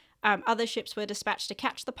 Other ships were dispatched to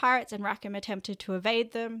catch the pirates, and Rackham attempted to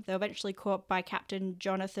evade them. They were eventually caught by Captain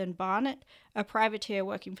Jonathan Barnett, a privateer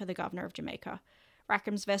working for the governor of Jamaica.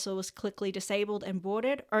 Rackham's vessel was quickly disabled and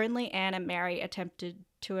boarded. Only Anne and Mary attempted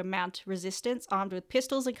to mount resistance, armed with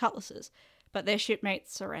pistols and cutlasses, but their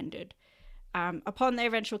shipmates surrendered. Upon their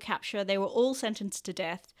eventual capture, they were all sentenced to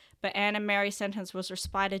death, but Anne and Mary's sentence was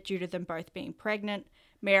respited due to them both being pregnant.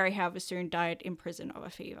 Mary, however, soon died in prison of a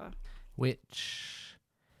fever. Which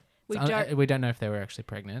We we don't know if they were actually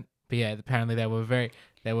pregnant, but yeah, apparently they were very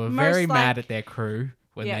Most mad like- at their crew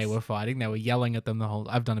when they Yes. were fighting. They were yelling at them the whole.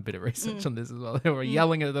 I've done a bit of research on this as well. They were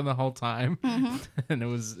yelling at them the whole time, and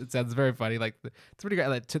it sounds very funny. It's pretty great.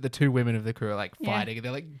 Like the 2 women of the crew are Yeah. fighting, and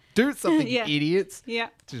they're like, "Do something, Yeah. idiots!" Yeah.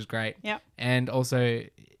 Which is great. Yeah. And also,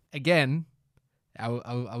 again,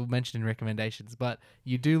 I'll mention in recommendations, but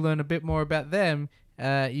you do learn a bit more about them.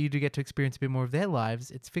 You do get to experience a bit more of their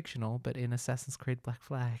lives. It's fictional, but in Assassin's Creed Black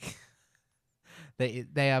Flag.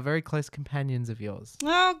 They are very close companions of yours.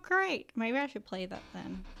 Oh, great. Maybe I should play that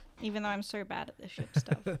then, even though I'm so bad at this ship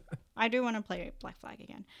stuff. I do want to play Black Flag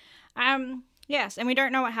again. Yes, and we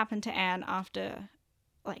don't know what happened to Anne after,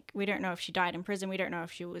 we don't know if she died in prison. We don't know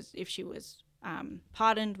if she was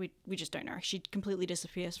pardoned. We just don't know. She completely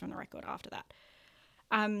disappears from the record after that.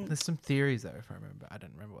 There's some theories though, if I remember. I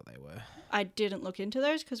don't remember what they were. I didn't look into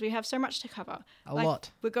those because we have so much to cover. A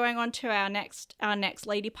lot. We're going on to our next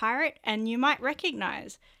lady pirate, and you might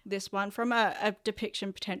recognize this one from a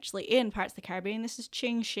depiction potentially in Pirates of the Caribbean. This is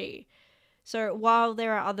Ching Shi. So while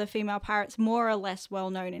there are other female pirates more or less well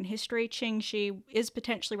known in history, Ching Shi is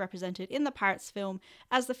potentially represented in the Pirates film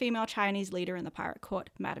as the female Chinese leader in the pirate court,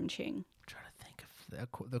 Madame Ching. I'm trying to think of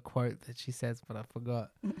the quote that she says, but I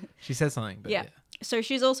forgot. She says something, but Yeah. So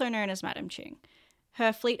she's also known as Madame Qing.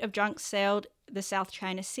 Her fleet of junks sailed the South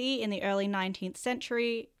China Sea in the early 19th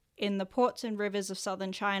century. In the ports and rivers of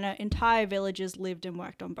southern China, entire villages lived and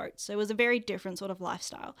worked on boats. So it was a very different sort of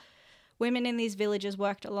lifestyle. Women in these villages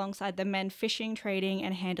worked alongside the men fishing, trading,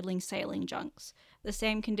 and handling sailing junks, the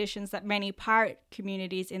same conditions that many pirate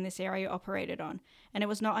communities in this area operated on, and it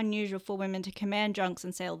was not unusual for women to command junks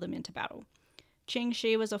and sail them into battle. Qing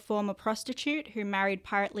Shi was a former prostitute who married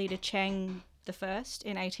pirate leader Cheng I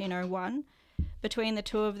in 1801. Between the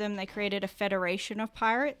two of them, they created a federation of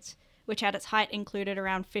pirates, which at its height included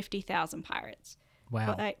around 50,000 pirates.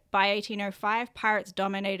 Wow. By 1805, pirates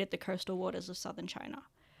dominated the coastal waters of southern China.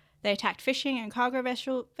 They attacked fishing and cargo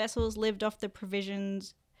vessels, living off the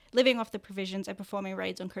provisions and performing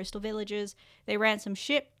raids on coastal villages. They ransomed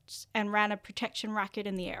ships and ran a protection racket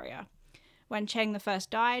in the area. When Cheng I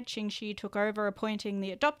died, Qing Shi took over, appointing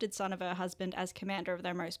the adopted son of her husband as commander of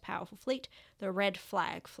their most powerful fleet, the Red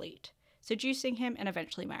Flag Fleet, seducing him and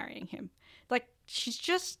eventually marrying him. Like, she's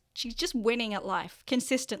just winning at life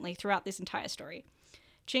consistently throughout this entire story.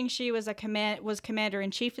 Qing Shi was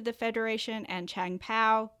commander-in-chief of the Federation, and Chang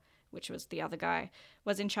Pao, which was the other guy,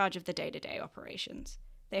 was in charge of the day-to-day operations.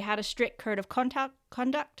 They had a strict code of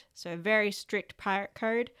conduct, so a very strict pirate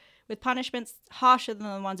code, with punishments harsher than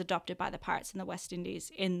the ones adopted by the pirates in the West Indies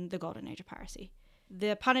in the Golden Age of piracy.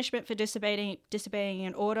 The punishment for disobeying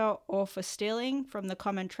an order or for stealing from the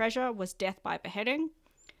common treasure was death by beheading.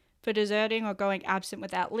 For deserting or going absent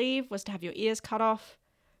without leave was to have your ears cut off.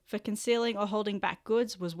 For concealing or holding back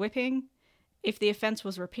goods was whipping. If the offence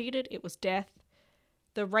was repeated, it was death.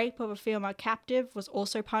 The rape of a female captive was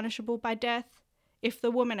also punishable by death. If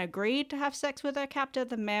the woman agreed to have sex with her captor,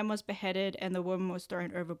 the man was beheaded and the woman was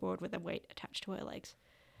thrown overboard with a weight attached to her legs.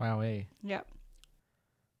 Wowee. Yep.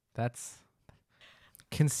 That's...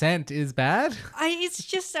 Consent is bad? It's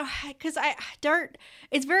just so... Because I don't...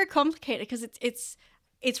 It's very complicated because it's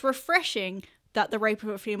refreshing that the rape of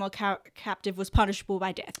a female captive was punishable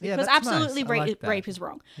by death. Yeah, Because that's absolutely nice. I like that. rape is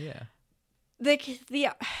wrong. Yeah.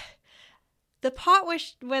 The part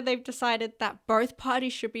where they've decided that both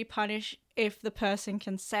parties should be punished if the person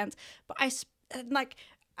consents, but I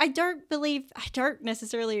don't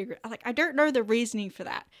necessarily agree. Like, I don't know the reasoning for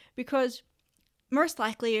that, because most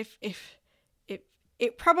likely if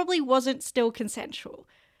it probably wasn't still consensual.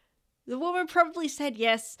 The woman probably said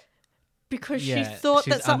yes because she thought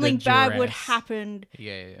that something bad would happen.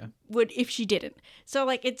 Yeah. Would if she didn't. So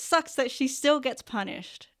like, it sucks that she still gets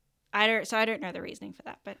punished. I don't know the reasoning for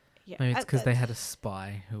that, but yeah. Maybe it's because they had a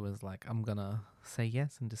spy who was like, I'm gonna say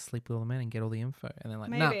yes and just sleep with all the men and get all the info, and they're like,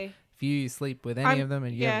 no, if you sleep with any of them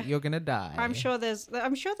and you're gonna die. I'm sure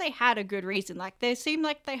they had a good reason. Like, they seem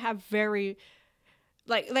like they have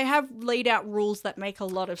they have laid out rules that make a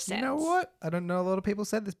lot of sense. You know what? I don't know, a lot of people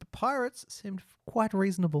said this, but pirates seemed quite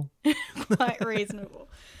reasonable. Quite reasonable.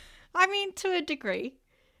 I mean, to a degree.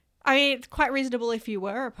 I mean, it's quite reasonable if you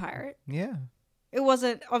were a pirate. Yeah. It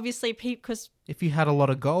wasn't obviously because if you had a lot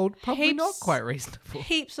of gold, probably not quite reasonable.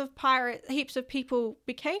 Heaps of people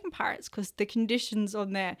became pirates because the conditions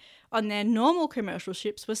on their normal commercial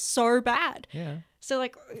ships were so bad. Yeah. So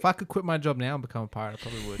like, if I could quit my job now and become a pirate, I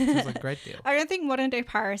probably would. It feels like a great deal. I don't think modern day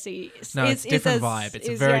piracy is it's a different vibe. It's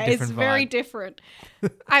a very different vibe. It's very different.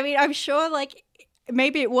 I mean, I'm sure like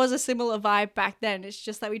maybe it was a similar vibe back then. It's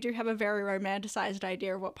just that we do have a very romanticized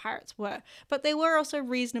idea of what pirates were, but they were also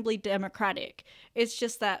reasonably democratic. It's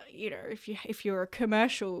just that, you know, if you work for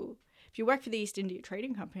the East India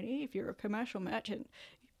Trading Company, if you're a commercial merchant,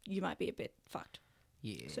 you might be a bit fucked.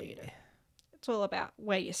 Yeah. So, you know, it's all about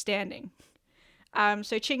where you're standing.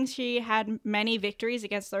 So Qing Shi had many victories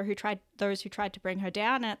against those who tried to bring her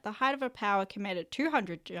down, and at the height of her power commanded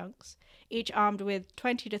 200 junks, each armed with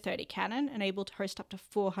 20 to 30 cannon and able to host up to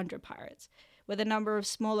 400 pirates, with a number of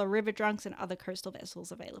smaller river junks and other coastal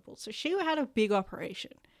vessels available. So she had a big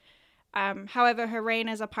operation. However, her reign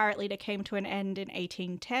as a pirate leader came to an end in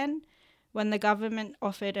 1810, when the government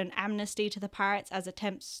offered an amnesty to the pirates as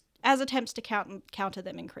attempts to counter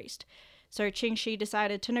them increased. So Qing Shi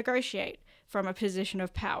decided to negotiate from a position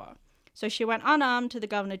of power. So she went unarmed to the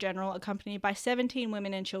Governor General, accompanied by 17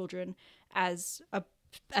 women and children as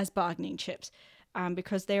bargaining chips,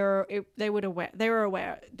 because they were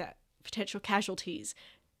aware that potential casualties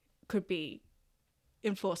could be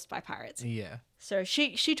enforced by pirates. Yeah. So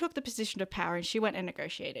she took the position of power and she went and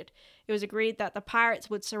negotiated. It was agreed that the pirates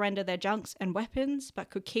would surrender their junks and weapons, but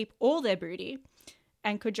could keep all their booty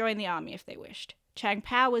and could join the army if they wished. Chang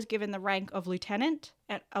Pao was given the rank of lieutenant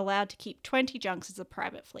and allowed to keep 20 junks as a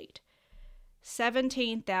private fleet.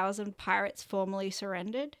 17,000 pirates formally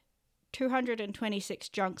surrendered, 226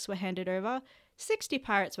 junks were handed over, 60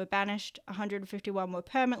 pirates were banished, 151 were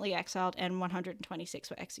permanently exiled, and 126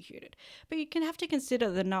 were executed. But you can have to consider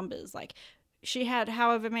the numbers. Like, she had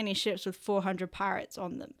however many ships with 400 pirates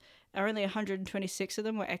on them. Only 126 of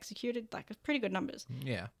them were executed. Like, it's pretty good numbers.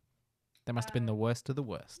 Yeah. They must have been the worst of the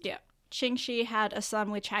worst. Yeah. Qing Shi had a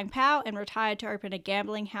son with Chang Pao and retired to open a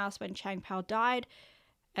gambling house when Chang Pao died,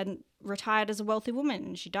 and retired as a wealthy woman.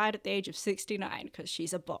 And she died at the age of 69 because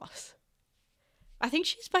she's a boss. I think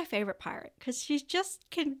she's my favorite pirate because she just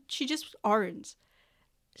owns.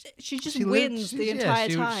 She just wins the entire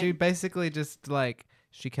time. She basically just like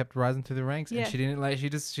she kept rising through the ranks, Yeah. and she didn't like she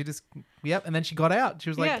just yep. And then she got out. She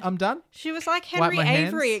was like, Yeah. I'm done. She was like Wipe Henry my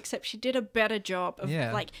Avery, hands. except she did a better job of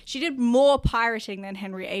Yeah. she did more pirating than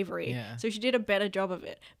Henry Avery. Yeah. So she did a better job of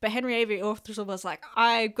it. But Henry Avery also was like,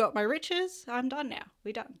 I got my riches, I'm done now.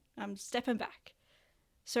 We're done. I'm stepping back.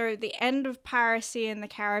 So the end of piracy in the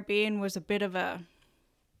Caribbean was a bit of a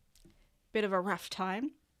rough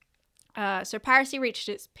time. So piracy reached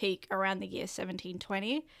its peak around the year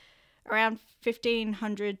 1720. Around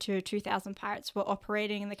 1,500 to 2,000 pirates were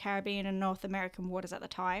operating in the Caribbean and North American waters at the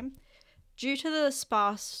time. Due to the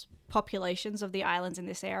sparse populations of the islands in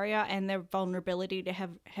this area and their vulnerability to have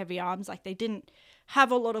heavy arms, like they didn't have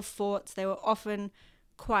a lot of forts. They were often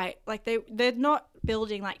quite, like they're not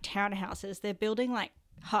building like townhouses. They're building like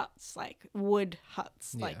huts, like wood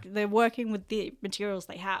huts. Yeah. Like they're working with the materials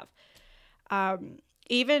they have.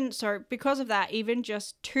 Because of that, even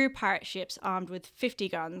just 2 pirate ships armed with 50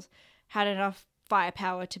 guns had enough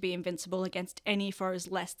firepower to be invincible against any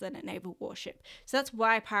foes less than a naval warship. So that's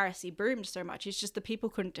why piracy boomed so much. It's just the people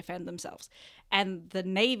couldn't defend themselves, and the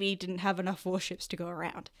Navy didn't have enough warships to go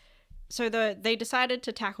around. So they decided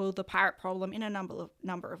to tackle the pirate problem in a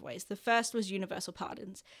number of ways. The first was universal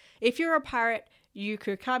pardons. If you're a pirate, you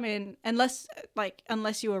could come in, unless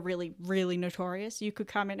you were really, really notorious, you could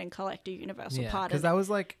come in and collect a universal pardon. Because that was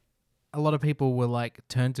like a lot of people were like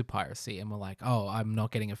turned to piracy and were like, oh, I'm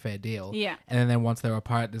not getting a fair deal. Yeah. And then once they're a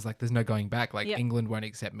pirate, there's no going back. Like Yeah. England won't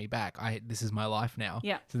accept me back. This is my life now.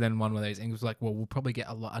 Yeah. So then one of those England's like, well, we'll probably get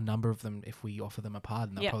a number of them if we offer them a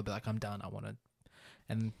pardon. They'll Yeah. probably be like, I'm done. I want to.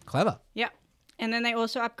 And clever. Yeah. And then they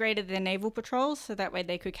also upgraded their naval patrols so that way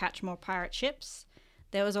they could catch more pirate ships.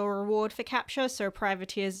 There was a reward for capture, so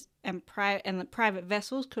privateers and private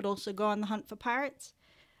vessels could also go on the hunt for pirates.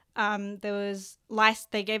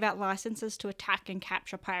 They gave out licenses to attack and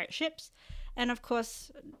capture pirate ships. And of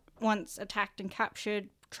course, once attacked and captured,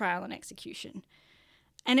 trial and execution.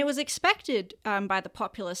 And it was expected by the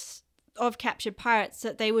populace of captured pirates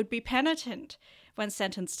that they would be penitent when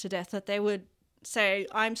sentenced to death, that they would say,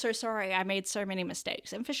 I'm so sorry, I made so many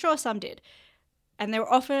mistakes. And for sure, some did. And they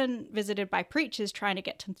were often visited by preachers trying to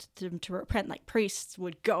get them to repent. Like priests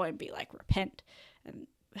would go and be like, repent.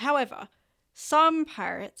 However, some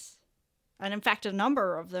pirates, and in fact a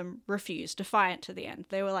number of them, refused, defiant to the end.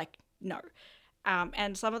 They were like, no.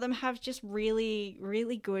 And some of them have just really,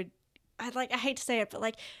 really good, I hate to say it, but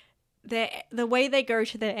like the way they go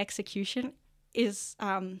to their execution is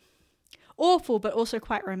awful, but also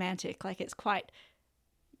quite romantic. Like it's quite,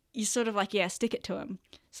 you sort of like, yeah, stick it to him.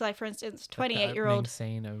 So like for instance, 28-year-old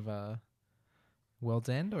scene of World's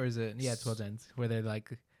End, or is it? Yeah, it's World's End, where they're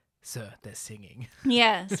like, sir, they're singing.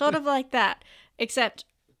 Yeah, sort of like that, except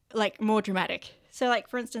like more dramatic. So like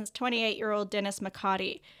for instance, 28-year-old Dennis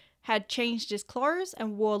McCarty had changed his clothes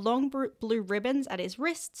and wore long blue ribbons at his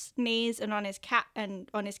wrists, knees, and on his cap in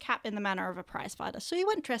the manner of a prize fighter. So he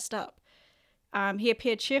went dressed up. He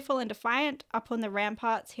appeared cheerful and defiant. Up on the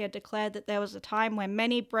ramparts, he had declared that there was a time when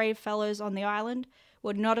many brave fellows on the island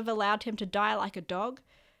would not have allowed him to die like a dog,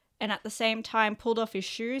 and at the same time pulled off his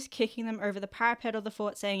shoes, kicking them over the parapet of the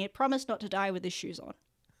fort, saying he promised not to die with his shoes on.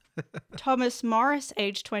 Thomas Morris,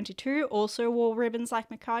 aged 22, also wore ribbons like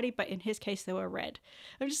McCarty, but in his case they were red.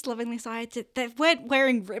 I'm just loving this idea. They're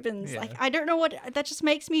wearing ribbons. Yeah. Like, I don't know what, that just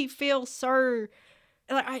makes me feel so...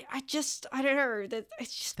 Like, I don't know.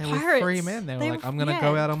 It's just They pirates. were free men. They were like, I'm going to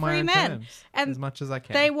go out on my free own men. terms And as much as I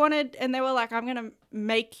can. They were like, I'm going to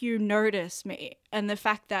make you notice me. And the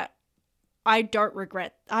fact that I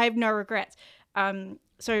have no regrets.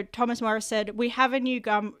 So Thomas Morris said, we have a new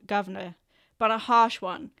governor, but a harsh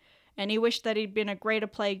one. And he wished that he'd been a greater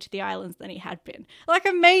plague to the islands than he had been. Like,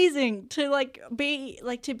 amazing to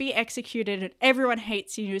be executed and everyone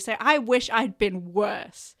hates you. You say, I wish I'd been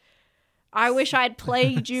worse. I wish I'd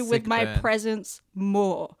plagued you with Sick my burn. presence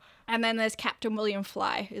more. And then there's Captain William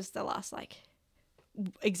Fly, who's the last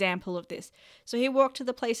example of this. So he walked to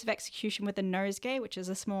the place of execution with a nosegay, which is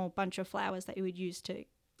a small bunch of flowers that he would use to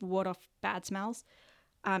ward off bad smells,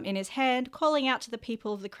 in his hand, calling out to the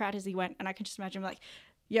people of the crowd as he went. And I can just imagine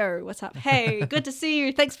yo, what's up? Hey, good to see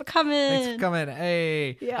you. Thanks for coming. Thanks for coming.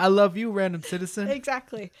 Hey, Yeah. I love you, random citizen.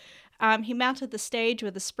 Exactly. He mounted the stage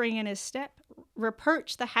with a spring in his step,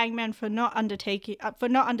 reproached the hangman for not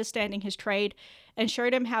understanding his trade, and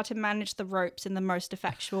showed him how to manage the ropes in the most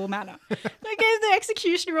effectual manner. They gave the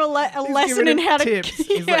executioner a lesson in how to tips.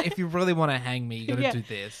 He's Yeah. like, if you really want to hang me, you got to Yeah. do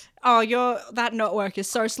this. Oh, that knot work is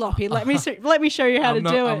so sloppy. Let me show you how to do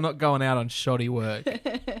it. I'm not going out on shoddy work.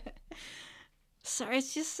 So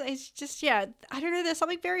it's just yeah. I don't know. There's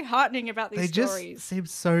something very heartening about these They stories. just seemed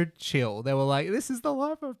so chill. They were like, this is the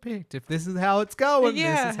life I've picked. If this is how it's going,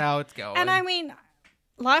 Yeah. this is how it's going. And I mean,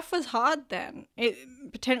 life was hard then.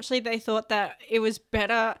 Potentially they thought that it was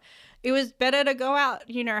better. It was better to go out,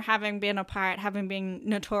 having been a pirate, having been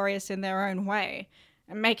notorious in their own way,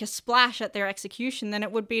 and make a splash at their execution than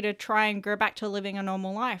it would be to try and go back to living a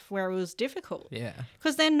normal life where it was difficult. yeah.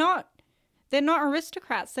 Because they're not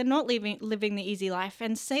aristocrats. They're not living the easy life.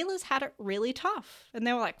 And sailors had it really tough. And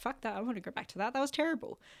they were like, fuck that. I want to go back to that. That was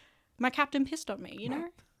terrible. My captain pissed on me,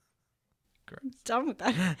 Gross. Done with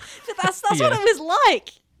that. But that's Yeah. what it was like.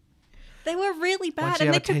 They were really bad. Once you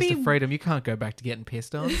And have they a could taste be of freedom, you can't go back to getting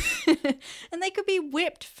pissed on. and they could be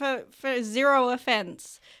whipped for zero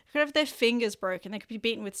offense. They could have their fingers broken. They could be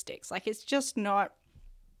beaten with sticks. Like it's just not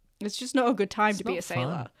a good time to be a not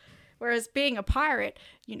sailor. fun. Whereas being a pirate,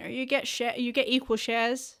 you get equal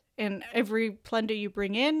shares in every plunder you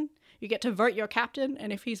bring in. You get to vote your captain,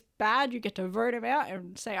 and if he's bad, you get to vote him out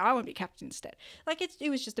and say, I want to be captain instead. Like it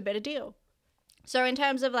was just a better deal. So in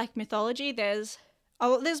terms of like mythology, there's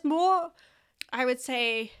more, I would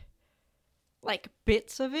say, like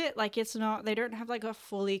bits of it. Like they don't have like a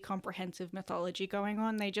fully comprehensive mythology going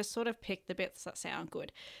on. They just sort of pick the bits that sound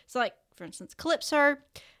good. So like, for instance, Calypso,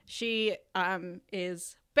 she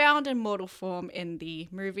is bound in mortal form in the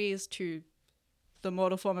movies to the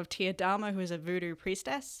mortal form of Tia Dalma, who is a voodoo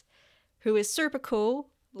priestess, who is super cool.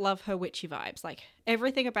 Love her witchy vibes. Like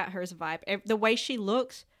everything about her is a vibe. The way she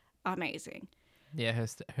looks, amazing. Yeah, her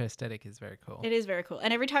aesthetic is very cool. It is very cool.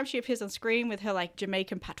 And every time she appears on screen with her like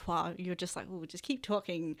Jamaican patois, you're just like, oh, just keep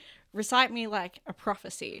talking. Recite me like a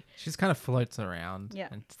prophecy. She just kind of floats around. Yeah.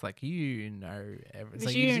 And it's like, everything.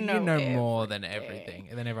 Like, You you know know more than everything.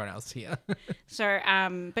 than everyone else here. So,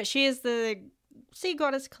 but she is the sea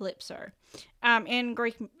goddess Calypso. In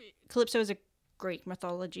Greek, Calypso is a Greek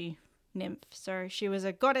mythology nymph. So she was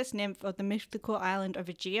a goddess nymph of the mythical island of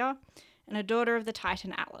Aegea and a daughter of the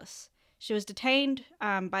Titan Atlas. She was detained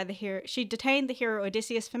She detained the hero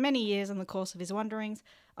Odysseus for many years in the course of his wanderings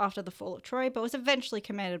after the fall of Troy, but was eventually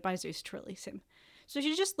commanded by Zeus to release him. So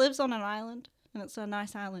she just lives on an island, and it's a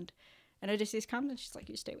nice island. And Odysseus comes, and she's like,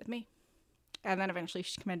 "You stay with me." And then eventually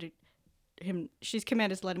she's commanded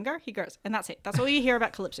to let him go. He goes, and that's it. That's all you hear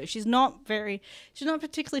about Calypso. She's not a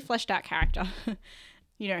particularly fleshed out character.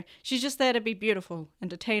 She's just there to be beautiful and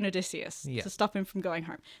detain Odysseus to stop him from going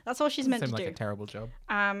home. That's all she's meant to Seemed do. like a terrible job.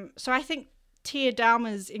 So I think Tia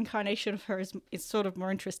Dalma's incarnation of her is sort of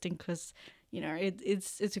more interesting because,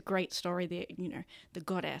 it's a great story. The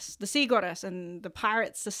goddess, the sea goddess, and the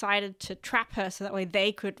pirates decided to trap her so that way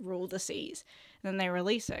they could rule the seas. And then they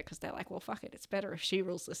release her because they're like, well, fuck it. It's better if she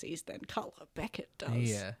rules the seas than Cutler Beckett does.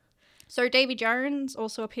 Yeah. So Davy Jones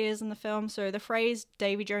also appears in the film. So the phrase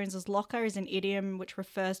Davy Jones's locker is an idiom which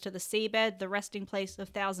refers to the seabed, the resting place of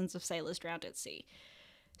thousands of sailors drowned at sea.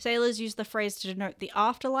 Sailors use the phrase to denote the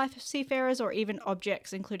afterlife of seafarers or even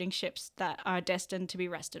objects, including ships that are destined to be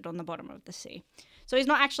rested on the bottom of the sea. So he's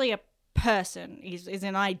not actually a person, he's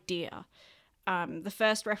an idea. The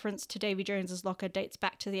first reference to Davy Jones's locker dates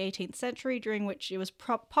back to the 18th century, during which it was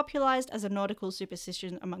popularized as a nautical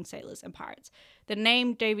superstition among sailors and pirates. The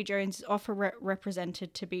name Davy Jones is often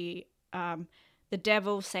represented to be the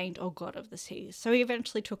devil, saint, or god of the seas. So he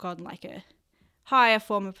eventually took on like a higher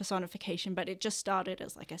form of personification, but it just started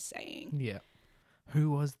as like a saying. Yeah.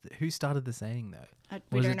 Who started the saying though?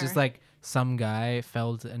 We Was don't it just know. like some guy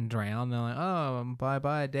fell and drowned? They're like, oh,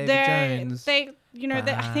 bye, David Jones.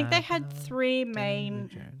 I think they had three David main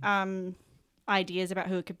Jones. ideas about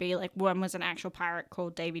who it could be. Like one was an actual pirate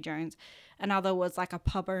called Davy Jones, another was like a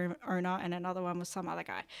pub owner, and another one was some other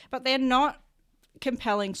guy. But they're not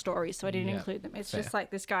compelling stories, so I didn't Yeah, include them. It's fair. just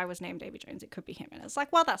like this guy was named Davy Jones. It could be him, and it's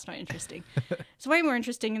like, well, that's not interesting. It's way more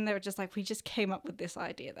interesting, and they were just like, we just came up with this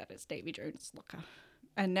idea that it's Davy Jones' locker,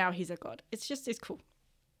 and now he's a god. It's cool.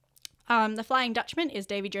 The Flying Dutchman is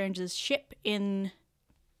Davy Jones's ship in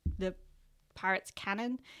the pirates'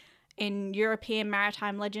 canon. In European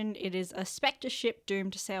maritime legend, it is a spectre ship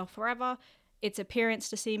doomed to sail forever. Its appearance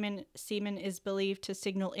to seamen is believed to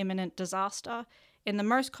signal imminent disaster. In the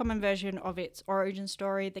most common version of its origin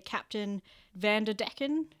story, the captain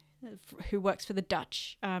Vanderdecken, who works for the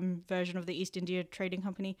Dutch version of the East India Trading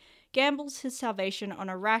Company, gambles his salvation on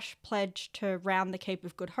a rash pledge to round the Cape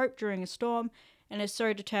of Good Hope during a storm, and is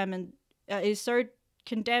so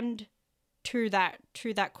condemned to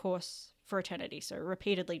that course for eternity. So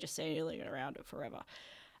repeatedly just sailing around it forever.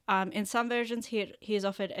 In some versions, he is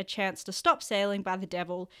offered a chance to stop sailing by the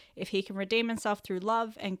devil if he can redeem himself through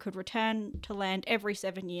love, and could return to land every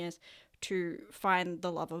 7 years to find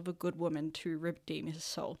the love of a good woman to redeem his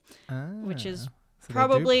soul, which is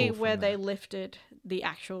probably where they lifted the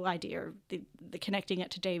actual idea of the connecting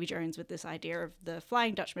it to Davy Jones with this idea of the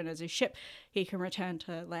Flying Dutchman as his ship. He can return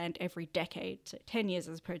to land every decade, so 10 years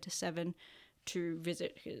as opposed to 7, to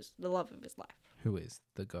visit the love of his life. Who is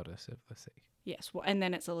the goddess of the sea. Yes, well, and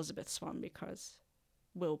then it's Elizabeth Swann because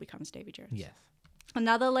Will becomes Davy Jones. Yes.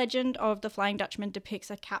 Another legend of the Flying Dutchman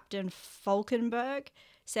depicts a Captain Falkenberg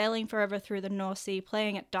sailing forever through the North Sea,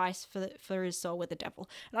 playing at dice for his soul with the devil.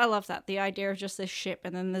 And I love that, the idea of just this ship,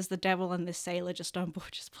 and then there's the devil and this sailor just on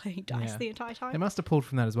board, just playing dice the entire time. They must have pulled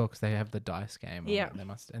from that as well, because they have the dice game. Yeah.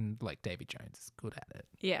 And like Davy Jones is good at it.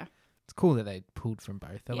 Yeah. It's cool that they pulled from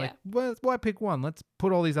both. They're Yeah. like, well, why pick one? Let's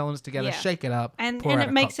put all these elements together, Yeah. shake it up, And pour out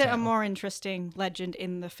it makes it a cocktail. more interesting legend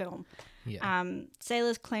in the film. Yeah.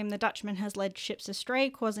 Sailors claim the Dutchman has led ships astray,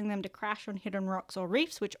 causing them to crash on hidden rocks or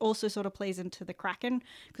reefs, which also sort of plays into the Kraken,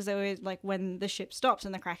 because they always, like, when the ship stops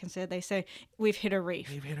and the Kraken said, they say, we've hit a reef.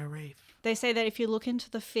 We've hit a reef. They say that if you look into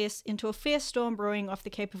a fierce storm brewing off the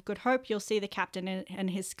Cape of Good Hope, you'll see the captain and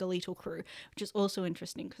his skeletal crew, which is also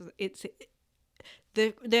interesting because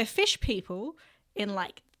they're fish people in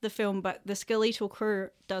like the film, but the skeletal crew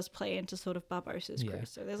does play into sort of Barbossa's crew.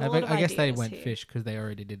 So there's a lot of I guess they ideas went here. fish because they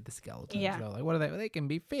already did the skeletons. Yeah. So like, what are they? They can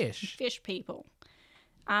be fish. Fish people.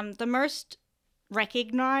 The most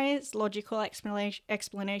recognized logical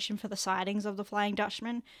explanation for the sightings of the Flying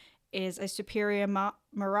Dutchman is a superior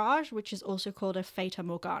mirage, which is also called a fata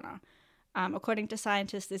morgana. According to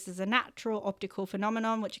scientists, this is a natural optical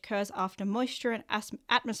phenomenon which occurs after moisture and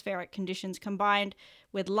atmospheric conditions combined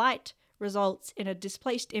with light results in a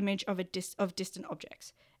displaced image of distant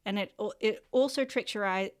objects. And it also tricks your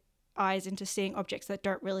eyes into seeing objects that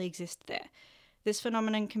don't really exist there. This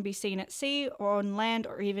phenomenon can be seen at sea or on land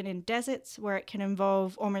or even in deserts, where it can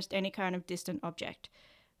involve almost any kind of distant object.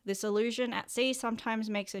 This illusion at sea sometimes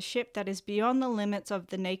makes a ship that is beyond the limits of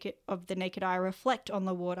the naked eye reflect on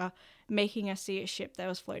the water, making us see a ship that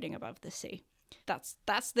was floating above the sea.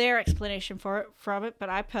 That's their explanation from it, but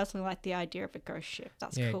I personally like the idea of a ghost ship.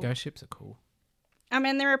 That's cool. Yeah, ghost ships are cool. I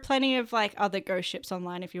mean, there are plenty of like other ghost ships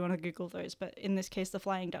online if you want to Google those, but in this case, the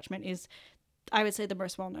Flying Dutchman is, I would say, the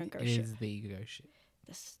most well-known ghost ship. It is the ghost ship.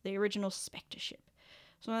 The original Spectre ship.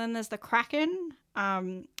 So then there's the Kraken.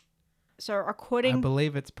 So according, I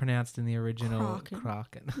believe it's pronounced in the original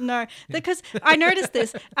Kraken. No, because I noticed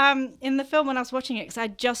this in the film when I was watching it, because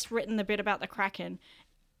I'd just written the bit about the Kraken.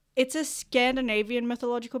 It's a Scandinavian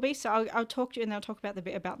mythological beast, so I'll talk to you, and then I'll talk about the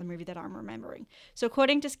bit about the movie that I'm remembering. So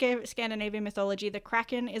according to Scandinavian mythology, the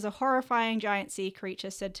Kraken is a horrifying giant sea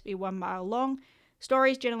creature said to be 1 mile long.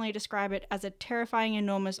 Stories generally describe it as a terrifying,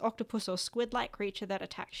 enormous octopus or squid-like creature that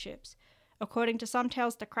attacks ships. According to some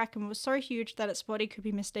tales, the Kraken was so huge that its body could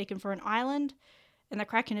be mistaken for an island, and the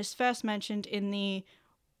Kraken is first mentioned in the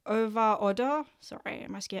Ova Odda. Sorry,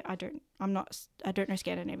 am I scared? I don't know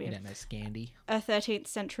Scandinavian. You don't know Scandi. A 13th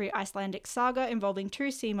century Icelandic saga involving two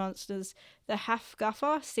sea monsters, the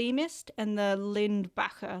Hafgaffa sea mist and the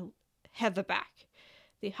Lindbacher heatherback.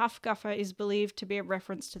 The Hafgaffa is believed to be a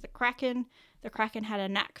reference to the Kraken. The Kraken had a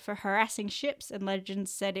knack for harassing ships, and legends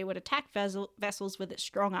said it would attack vessels with its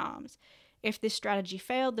strong arms. If this strategy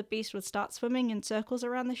failed, the beast would start swimming in circles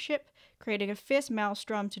around the ship, creating a fierce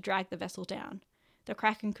maelstrom to drag the vessel down. The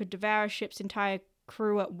Kraken could devour a ship's entire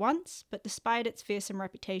crew at once, but despite its fearsome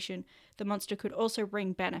reputation, the monster could also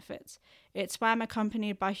bring benefits. It swam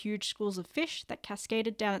accompanied by huge schools of fish that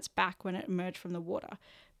cascaded down its back when it emerged from the water.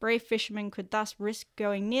 Brave fishermen could thus risk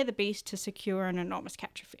going near the beast to secure an enormous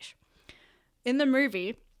catch of fish. In the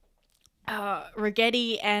movie,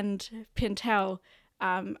 Ragetti and Pintel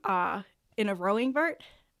are in a rowing boat,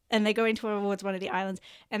 and they go towards one of the islands,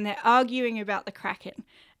 and they're arguing about the Kraken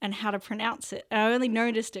and how to pronounce it. And I only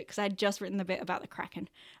noticed it because I'd just written the bit about the Kraken.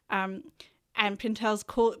 And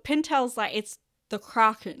Pintel's like, it's the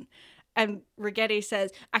Kraken. And Ragetti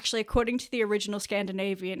says, actually, according to the original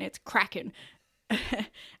Scandinavian, it's Kraken.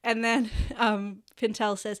 And then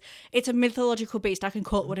Pintel says, it's a mythological beast. I can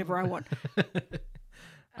call it whatever I want.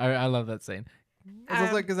 I love that scene. It's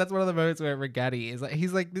also because that's one of the moments where Ragetti is like,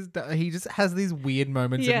 he's like this. He just has these weird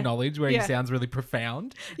moments of knowledge where he sounds really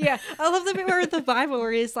profound. Yeah, I love the bit where in the Bible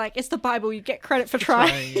where he's like, "It's the Bible. You get credit for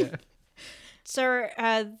trying." So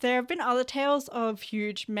there have been other tales of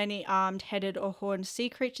huge, many-armed, headed or horned sea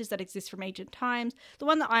creatures that exist from ancient times. The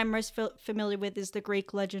one that I'm most familiar with is the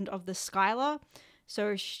Greek legend of the Skyla.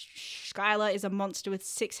 So Skyla is a monster with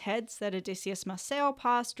 6 heads that Odysseus must sail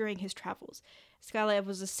past during his travels. Skyla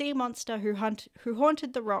was a sea monster who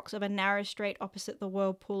haunted the rocks of a narrow strait opposite the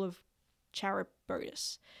whirlpool of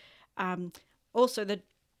Charybdis. Also, the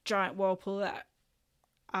giant whirlpool that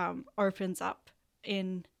opens up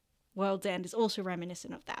in World's End is also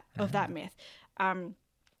reminiscent of that myth.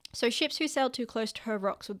 So ships who sailed too close to her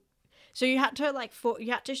rocks would, so you had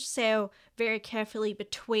to sail very carefully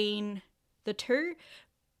between the two,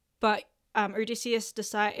 but Odysseus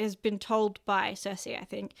has been told by Circe, I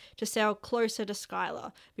think, to sail closer to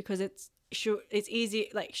Skyla because it's easy.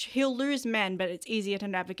 Like, he'll lose men, but it's easier to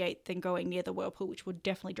navigate than going near the whirlpool, which would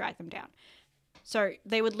definitely drag them down. So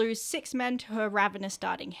they would lose 6 men to her ravenous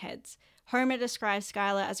darting heads. Homer describes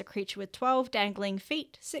Skyla as a creature with 12 dangling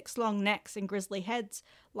feet, 6 long necks, and grisly heads,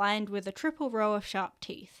 lined with a triple row of sharp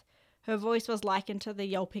teeth. Her voice was likened to the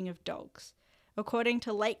yelping of dogs. According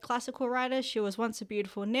to late classical writers, she was once a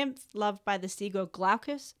beautiful nymph, loved by the sea god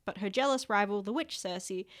Glaucus, but her jealous rival, the witch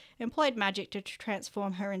Circe, employed magic to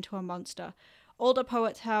transform her into a monster. Older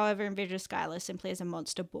poets, however, envision Skyla simply as a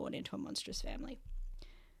monster born into a monstrous family.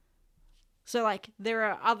 So, like, there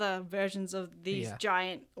are other versions of these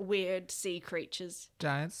giant, weird sea creatures.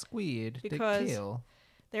 Giant squid. Because to kill.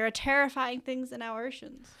 there are terrifying things in our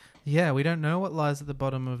oceans. Yeah, we don't know what lies at the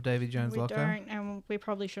bottom of Davy Jones' locker. We don't, and we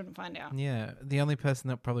probably shouldn't find out. Yeah, the only person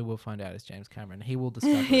that probably will find out is James Cameron. He will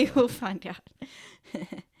discover He it. will find out.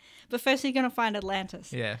 But first he's going to find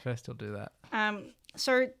Atlantis. Yeah, first he'll do that.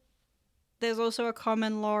 So there's also a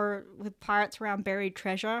common law with pirates around buried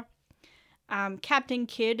treasure. Captain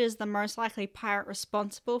Kidd is the most likely pirate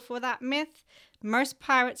responsible for that myth. Most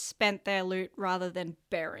pirates spent their loot rather than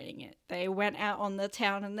burying it. They went out on the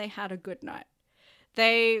town and they had a good night.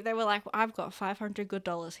 They were like, well, I've got $500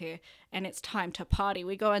 good here, and it's time to party.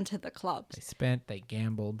 We go into the clubs. They spent, they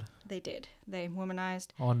gambled. They did. They womanized.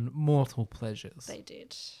 On mortal pleasures. They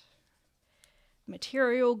did.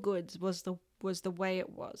 Material goods was the way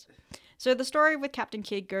it was. So the story with Captain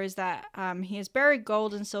Kidd goes that he has buried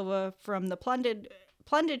gold and silver from the plundered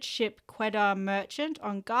ship Quedar Merchant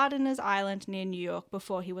on Gardiner's Island near New York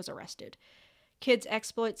before he was arrested. Kidd's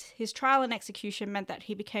exploits, his trial and execution meant that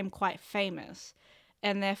he became quite famous,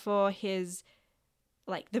 and therefore his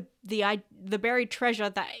the buried treasure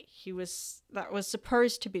that was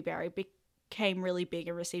supposed to be buried became really big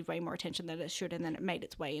and received way more attention than it should, and then it made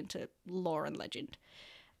its way into lore and legend.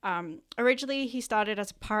 Originally, he started as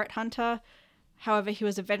a pirate hunter. However, he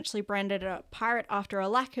was eventually branded a pirate after a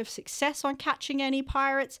lack of success on catching any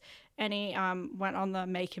pirates, and he went on the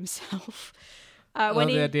make himself.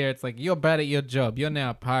 The idea, it's like, you're bad at your job, you're now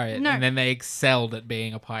a pirate, and then they excelled at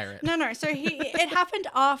being a pirate. No. So it happened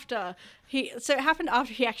after he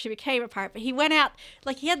actually became a pirate. But he went out,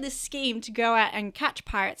 like, he had this scheme to go out and catch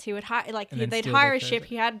pirates. He would they'd hire a ship.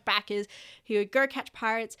 He had backers. He would go catch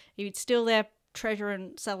pirates. He would steal their treasure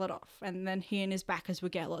and sell it off, and then he and his backers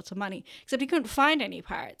would get lots of money. Except he couldn't find any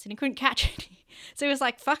pirates, and he couldn't catch any. So he was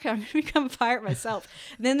like, fuck it, I'm gonna become a pirate myself.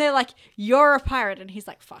 And then they're like, you're a pirate, and he's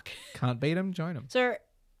like, fuck. Can't beat him, join him. So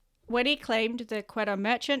when he claimed the Quedar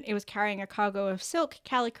Merchant, it was carrying a cargo of silk,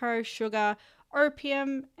 calico, sugar,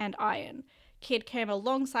 opium, and iron. Kidd came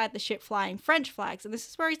alongside the ship flying French flags, and this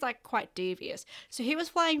is where he's like quite devious. So he was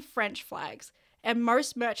flying French flags, and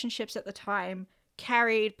most merchant ships at the time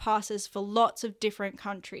carried passes for lots of different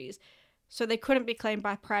countries, so they couldn't be claimed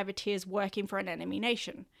by privateers working for an enemy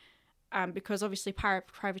nation, because obviously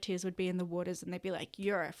privateers would be in the waters and they'd be like,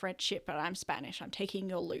 you're a French ship but I'm Spanish, I'm taking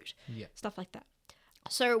your loot, stuff like that.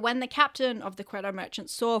 So when the captain of the Quedar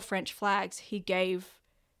Merchant saw French flags, he gave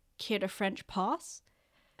Kidd a French pass.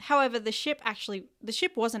 However, the ship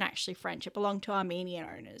wasn't actually French, it belonged to Armenian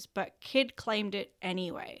owners, but Kidd claimed it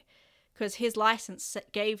anyway, because his license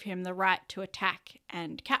gave him the right to attack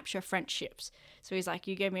and capture French ships. So he's like,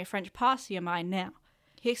 you gave me a French pass, you're mine now.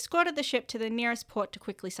 He escorted the ship to the nearest port to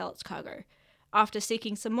quickly sell its cargo. After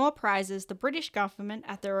seeking some more prizes, the British government,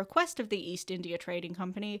 at the request of the East India Trading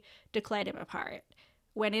Company, declared him a pirate.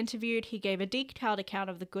 When interviewed, he gave a detailed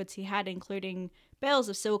account of the goods he had, including bales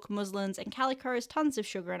of silk, muslins, and calicos, tons of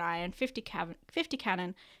sugar and iron, 50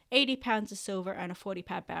 cannon, 80 pounds of silver, and a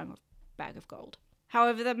 40-pound bag of gold.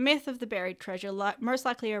 However, the myth of the buried treasure most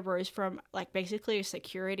likely arose from, like, basically a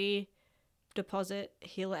security deposit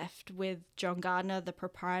he left with John Gardner, the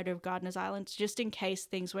proprietor of Gardiner's Island, just in case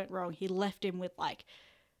things went wrong. He left him with, like,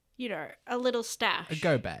 you know, a little stash. A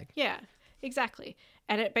go bag. Yeah, exactly.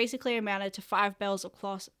 And it basically amounted to 5 bales of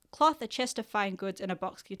cloth, a chest of fine goods, and a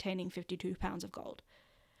box containing 52 pounds of gold.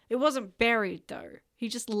 It wasn't buried, though. He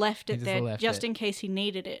just left it there just in case he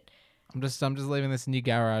needed it. I'm just leaving this in your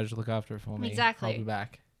garage. Look after it for me. Exactly. I'll be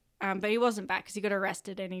back. But he wasn't back because he got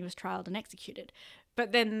arrested and he was trialed and executed.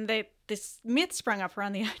 But then this myth sprung up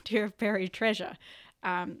around the idea of buried treasure.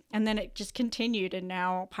 And then it just continued, and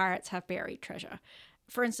now pirates have buried treasure.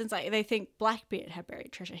 For instance, like, they think Blackbeard had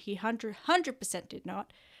buried treasure. He 100% did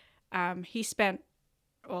not. He spent,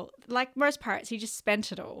 well, like most pirates, he just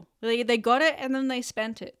spent it all. They got it and then they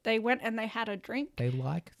spent it. They went and they had a drink. They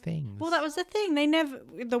like things. Well, that was the thing. They never,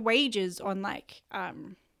 the wages on like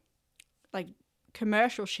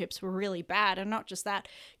commercial ships were really bad. And not just that,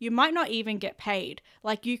 you might not even get paid.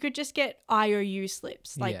 Like, you could just get IOU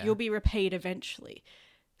slips. Like, Yeah. you'll be repaid eventually.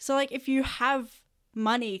 So, like, if you have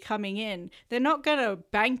money coming in, they're not going to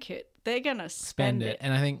bank it. They're going to spend it.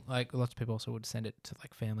 And I think, like, lots of people also would send it to,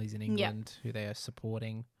 like, families in England who they are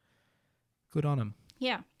supporting. Good on them.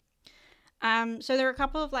 Yeah. So there are a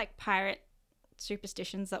couple of, like, pirate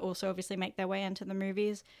superstitions that also obviously make their way into the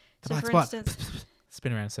movies. The So, black for spot. instance...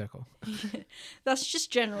 Spin around a circle. That's just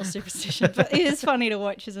general superstition, but it is funny to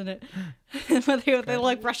watch, isn't it? Where they're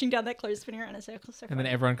like brushing down their clothes, spinning around in a circle. So And then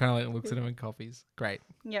everyone kind of like looks at them and coffees. Great.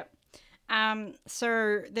 Yep.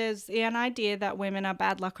 So there's an idea that women are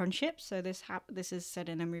bad luck on ships. So this is said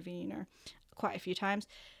in a movie, you know, quite a few times.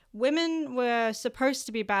 Women were supposed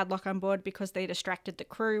to be bad luck on board because they distracted the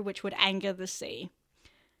crew, which would anger the sea,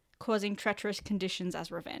 causing treacherous conditions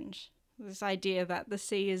as revenge. This idea that the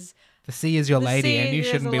sea is your The lady, sea and you is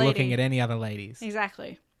shouldn't a be looking lady. at any other ladies.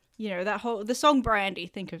 exactly, you know, the song Brandy.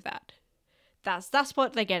 Think of that. That's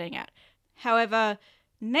what they're getting at. However,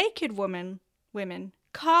 naked women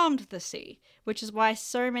calmed the sea, which is why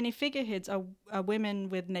so many figureheads are women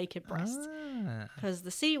with naked breasts, because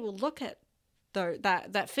the sea will look at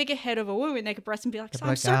that figurehead of a woman with naked breasts and be like, They'll be I'm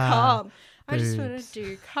like, so calm. I just boobs." want to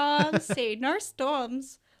do calm sea, no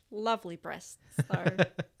storms, lovely breasts. So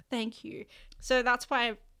thank you. So that's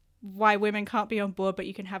why women can't be on board, but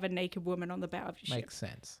you can have a naked woman on the bow of your ship. Makes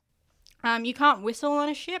sense. You can't whistle on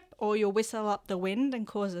a ship, or you'll whistle up the wind and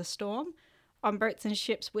cause a storm. On boats and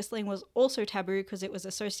ships, whistling was also taboo because it was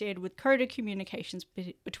associated with coded communications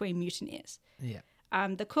between mutineers. Yeah.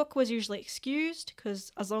 The cook was usually excused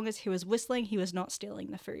because as long as he was whistling, he was not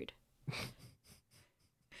stealing the food.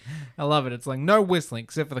 I love it. It's like no whistling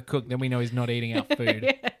except for the cook. Then we know he's not eating our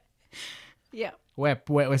food. Yeah.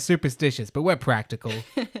 We're superstitious, but we're practical.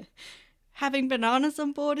 Having bananas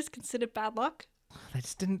on board is considered bad luck. They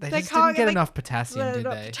just didn't can't get get- enough potassium, They're did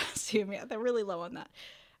not they? potassium, yeah, they're really low on that.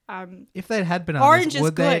 If they'd had bananas, Orange is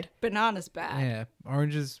would good, they? banana's bad. Yeah,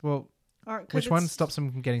 oranges. Well, 'Cause which one it's stops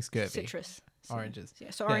them from getting scurvy? Citrus. So- Oranges.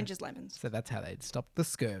 Yeah, so Yeah. oranges, lemons. So that's how they'd stop the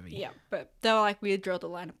scurvy. Yeah, but they were like, we drilled a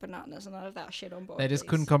line of bananas and none of that shit on board. They just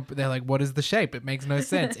please. couldn't. They're like, what is the shape? It makes no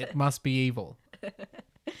sense. It must be evil.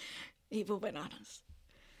 Evil bananas.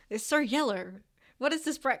 They're so yellow. What is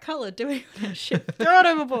this bright color doing on a ship? Throw it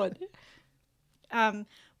overboard.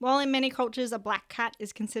 While in many cultures a black cat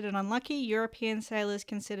is considered unlucky, European sailors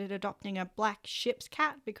considered adopting a black ship's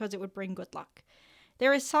cat because it would bring good luck.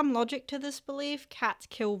 There is some logic to this belief. Cats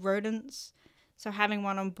kill rodents, so having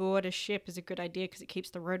one on board a ship is a good idea because it keeps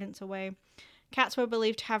the rodents away. Cats were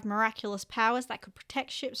believed to have miraculous powers that could protect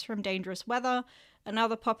ships from dangerous weather.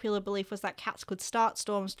 Another popular belief was that cats could start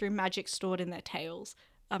storms through magic stored in their tails.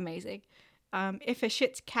 Amazing. If a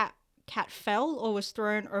ship's cat fell or was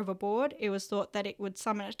thrown overboard, it was thought that it would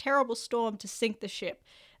summon a terrible storm to sink the ship.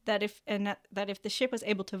 That if the ship was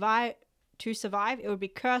able to survive, it would be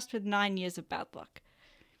cursed with 9 years of bad luck.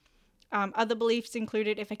 Other beliefs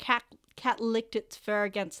included if a cat licked its fur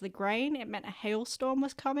against the grain, it meant a hailstorm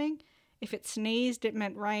was coming. If it sneezed, it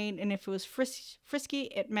meant rain, and if it was frisky,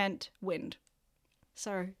 it meant wind.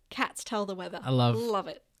 So cats tell the weather. I love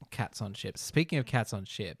it. Cats on ships. Speaking of cats on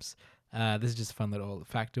ships, this is just a fun little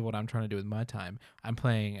fact of what I'm trying to do with my time. I'm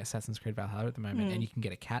playing Assassin's Creed Valhalla at the moment, and you can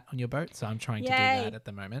get a cat on your boat, so I'm trying to do Yay. that at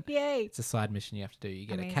the moment. Yay! It's a side mission you have to do. You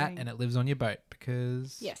get a cat, Amazing. and it lives on your boat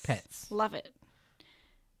because Yes. pets. Love it.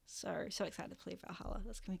 So excited to play Valhalla.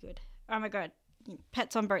 That's gonna be good. Oh my god.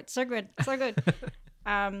 Pets on boats. So good. So good.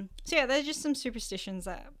 So yeah, there's just some superstitions,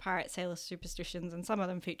 pirate sailor superstitions, and some of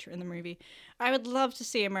them feature in the movie. I would love to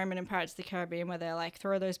see a moment in Pirates of the Caribbean where they're like,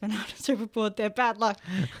 throw those bananas overboard, they're bad luck.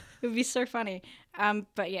 It would be so funny.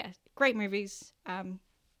 But yeah, great movies.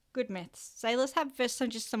 Good myths. Sailors have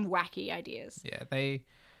just some wacky ideas. Yeah, they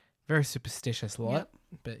very superstitious lot, Yep.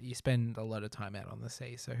 but you spend a lot of time out on the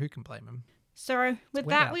sea, so who can blame them? So with wet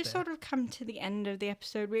that, out we've there. sort of come to the end of the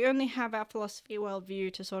episode. We only have our philosophy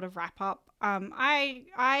worldview to sort of wrap up.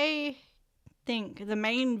 I think the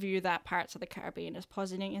main view that Pirates of the Caribbean is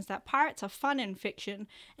positing is that pirates are fun in fiction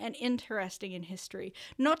and interesting in history.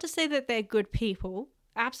 Not to say that they're good people,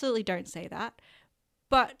 absolutely don't say that,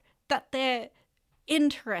 but that they're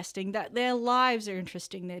interesting, that their lives are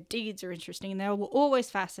interesting, their deeds are interesting, and they will always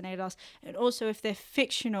fascinate us. And also, if they're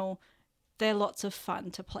fictional, they're lots of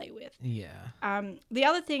fun to play with. Yeah. The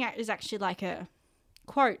other thing is actually like a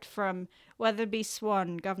quote from Weatherby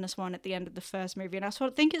Swan, Governor Swan, at the end of the first movie, and I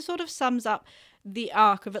think it sort of sums up the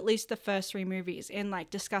arc of at least the first three movies in like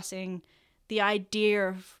discussing the idea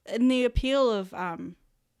of and the appeal of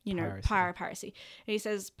piracy. And he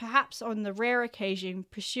says, perhaps on the rare occasion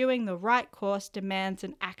pursuing the right course demands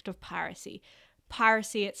an act of piracy.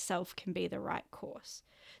 Piracy itself can be the right course.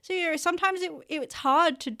 So sometimes it's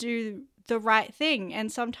hard to do the right thing,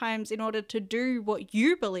 and sometimes in order to do what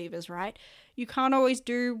you believe is right, you can't always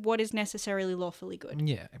do what is necessarily lawfully good.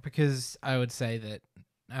 Yeah, because I would say that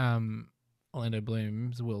Orlando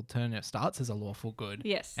Bloom's Will Turner starts as a lawful good,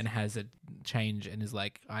 Yes. and has a change and is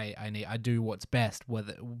like, I do what's best,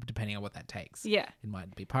 whether depending on what that takes. Yeah. It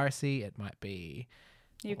might be piracy, it might be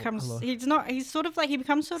He becomes more like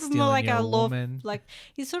stealing a your law, woman. like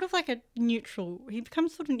he's sort of like a neutral. He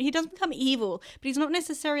doesn't become evil, but he's not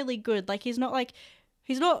necessarily good. Like he's not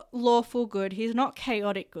lawful good. He's not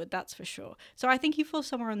chaotic good. That's for sure. So I think he falls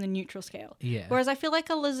somewhere on the neutral scale. Yeah. Whereas I feel like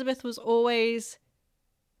Elizabeth was always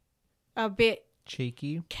a bit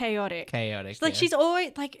cheeky, chaotic. like Like she's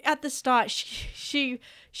always like at the start, she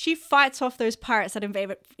fights off those pirates that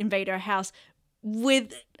invade her house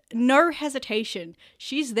with no hesitation.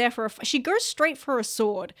 She's there for she goes straight for a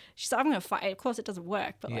sword. She's like, I'm gonna fight. Of course, it doesn't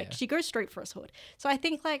work, but like she goes straight for a sword. So I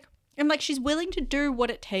think she's willing to do what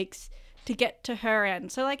it takes to get to her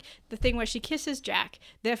end. So like the thing where she kisses Jack,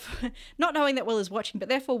 therefore not knowing that Will is watching, but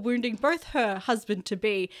therefore wounding both her husband to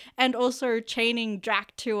be and also chaining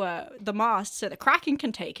Jack to the mast so the Kraken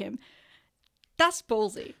can take him. That's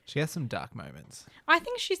ballsy. She has some dark moments. I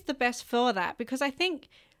think she's the best for that because I think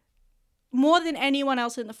more than anyone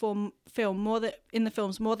else in the film, more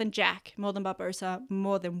than Jack, more than Barbossa,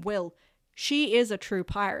 more than Will, she is a true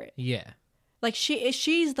pirate. Yeah. Like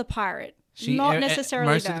she's the pirate. Not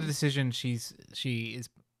necessarily most them. of the decision she is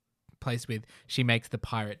placed with, she makes the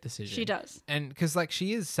pirate decision. She does. And because like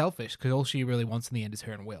she is selfish, because all she really wants in the end is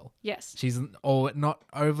her and Will. Yes. She's not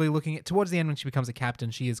overly looking at towards the end when she becomes a captain.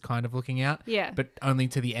 She is kind of looking out. Yeah. But only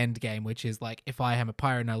to the end game, which is like, if I am a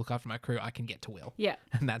pirate and I look after my crew, I can get to Will. Yeah.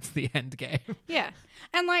 And that's the end game. Yeah.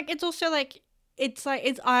 And like it's also like it's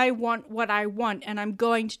I want what I want and I'm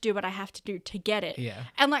going to do what I have to do to get it. Yeah.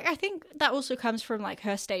 And like I think that also comes from like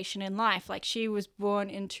her station in life. Like she was born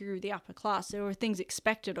into the upper class. There were things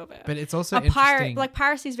expected of her. But it's also a pirate, interesting like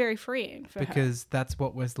piracy is very freeing for her. because that's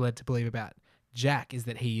what was led to believe about Jack, is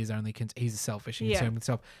that he is only he's selfish and concerned with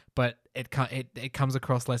himself. But it comes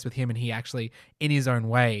across less with him, and he actually in his own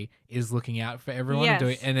way is looking out for everyone and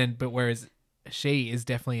doing. And then, but whereas she is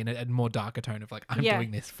definitely in a more darker tone of like, I'm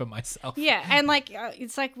doing this for myself. Yeah, and like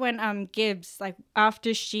it's like when Gibbs, like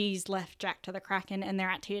after she's left Jack to the Kraken and they're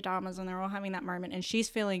at Tiadamas and they're all having that moment and she's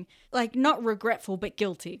feeling like not regretful but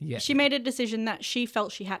guilty. Yeah. She made a decision that she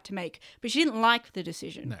felt she had to make, but she didn't like the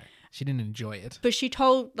decision. No, she didn't enjoy it. But she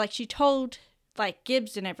told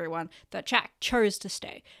Gibbs and everyone that Jack chose to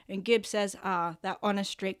stay. And Gibbs says, that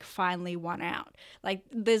honest streak finally won out. Like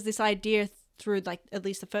there's this idea through like at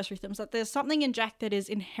least the first three films that there's something in Jack that is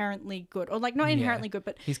inherently good, or like not inherently good,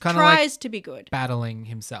 but he's kind of tries like to be good, battling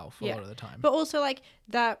himself a lot of the time. But also like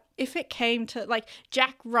that if it came to like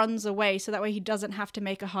Jack runs away so that way he doesn't have to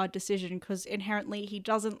make a hard decision, because inherently he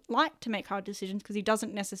doesn't like to make hard decisions because he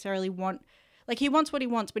doesn't necessarily want, like he wants what he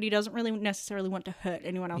wants, but he doesn't really necessarily want to hurt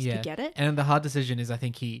anyone else to get it. And the hard decision is, I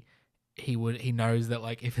think he knows that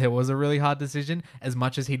like if there was a really hard decision, as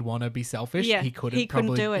much as he'd want to be selfish, he couldn't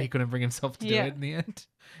do it. He couldn't bring himself to do it in the end.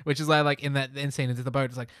 Which is like in that end scene into the boat,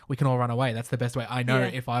 it's like, we can all run away. That's the best way. I know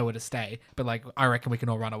if I were to stay, but like I reckon we can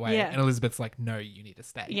all run away. And Elizabeth's like, no, you need to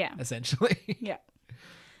stay. Yeah. Essentially. Yeah.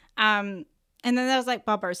 And then there's like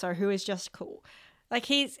Barbossa, who is just cool. Like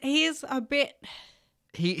he is a bit.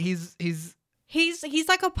 He's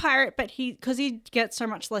like a pirate, but because he gets so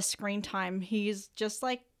much less screen time, he's just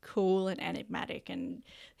like cool and enigmatic, and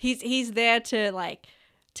he's there to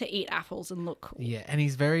eat apples and look cool. Yeah, and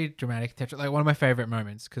he's very dramatic. Like one of my favorite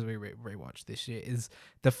moments, because we rewatched this year, is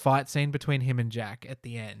the fight scene between him and Jack at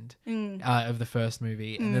the end of the first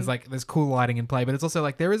movie. And there's cool lighting and play, but it's also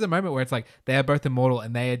like there is a moment where it's like they're both immortal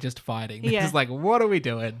and they are just fighting. Yeah. It's like, what are we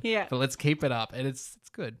doing? Yeah, but let's keep it up, and it's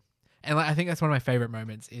good. And like I think that's one of my favorite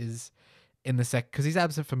moments is in the because he's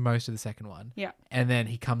absent for most of the second one. Yeah. And then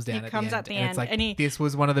he comes down at the end. And it's like, this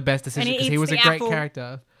was one of the best decisions because he was a great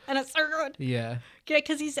character. and it's so good. Yeah. Yeah,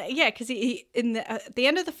 because he in the at the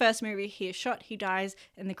end of the first movie he is shot, he dies,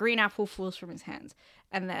 and the green apple falls from his hands.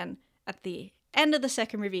 And then at the end of the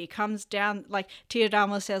second movie, he comes down, like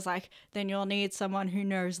Teodama says, like, then you'll need someone who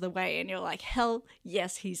knows the way, and you're like, hell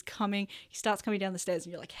yes, he's coming. He starts coming down the stairs,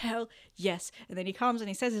 and you're like, hell yes. And then he comes and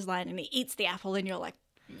he says his line, and he eats the apple, and you're like,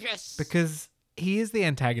 yes. Because he is the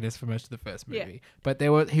antagonist for most of the first movie, Yeah.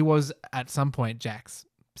 but he was at some point Jack's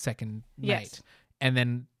second mate. Yes. And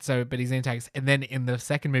then, but he's the antagonist. And then in the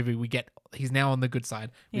second movie, he's now on the good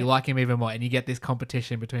side. We Yeah. like him even more. And you get this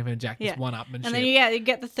competition between him and Jack, this Yeah. one-upmanship. And then you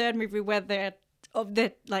get the third movie where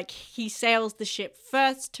he sails the ship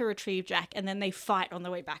first to retrieve Jack, and then they fight on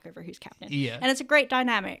the way back over who's captain. Yeah. And it's a great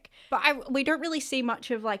dynamic. But we don't really see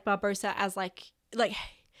much of like Barbossa as like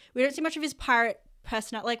we don't see much of his pirate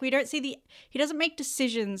personality. Like we don't see he doesn't make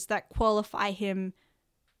decisions that qualify him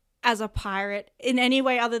as a pirate in any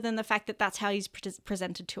way other than the fact that that's how he's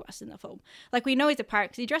presented to us in the film. Like we know he's a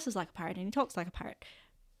pirate because he dresses like a pirate and he talks like a pirate.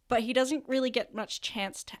 But he doesn't really get much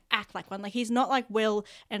chance to act like one. Like he's not like Will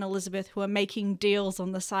and Elizabeth who are making deals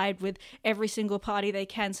on the side with every single party they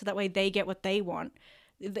can so that way they get what they want.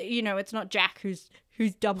 You know, it's not Jack who's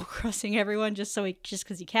double crossing everyone just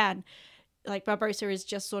because he can. Like Barbossa is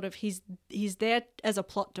just sort of he's there as a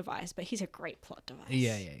plot device, but he's a great plot device.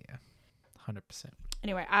 Yeah. 100%.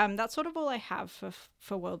 Anyway, that's sort of all I have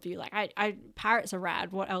for worldview. Like, I pirates are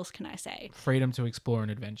rad. What else can I say? Freedom to explore and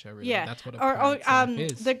adventure, really. Yeah, That's what a pirate's life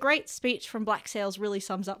is. the great speech from Black Sails really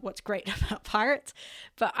sums up what's great about pirates.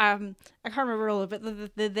 But I can't remember all of it.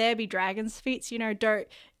 The There Be Dragons speech. You know,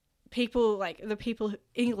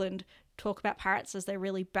 England talk about pirates as they're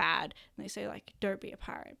really bad, and they say like, don't be a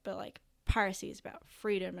pirate. But like, piracy is about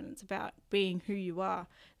freedom and it's about being who you are,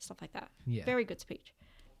 stuff like that. Yeah. Very good speech.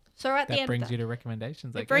 So at the end, That brings you to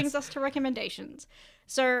recommendations, I guess. it brings us to recommendations.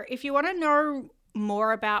 So if you want to know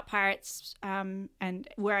more about pirates and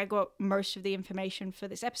where I got most of the information for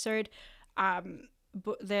this episode,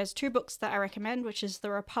 there's 2 books that I recommend, which is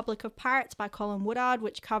The Republic of Pirates by Colin Woodard,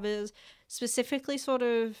 which covers specifically sort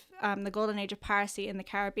of the golden age of piracy in the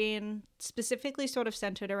Caribbean, specifically sort of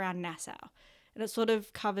centered around Nassau. And it sort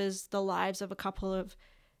of covers the lives of a couple of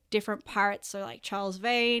different pirates, so like Charles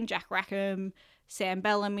Vane, Jack Rackham, Sam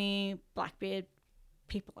Bellamy, Blackbeard,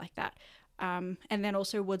 people like that. And then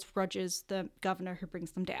also Woodes Rogers, the governor who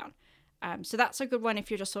brings them down. So that's a good one if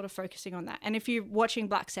you're just sort of focusing on that. And if you're watching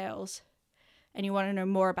Black Sails and you want to know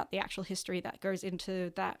more about the actual history that goes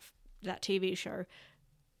into that TV show,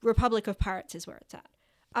 Republic of Pirates is where it's at.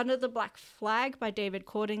 Under the Black Flag by David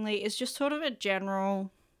Cordingly is just sort of a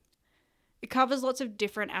general... It covers lots of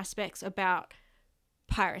different aspects about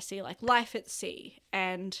piracy, like life at sea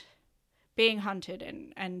and being hunted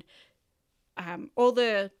and all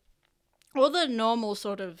the normal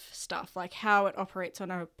sort of stuff, like how it operates on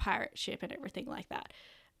a pirate ship and everything like that,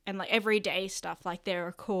 and like everyday stuff like their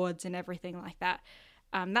accords and everything like that.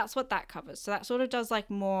 That's what that covers. So that sort of does like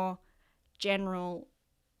more general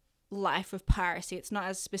life of piracy. It's not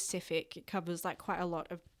as specific. It covers like quite a lot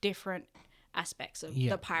of different aspects of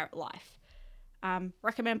the pirate life.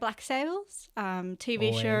 Recommend Black Sails,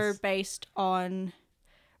 TV show Always. based on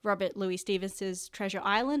Robert Louis Stevens's Treasure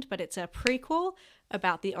Island, but it's a prequel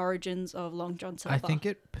about the origins of Long John Silver. I think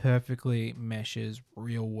it perfectly meshes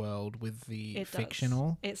real world with the It does.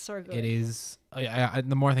 fictional. It's so good. It is.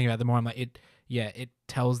 The more I think about it, the more I'm like, it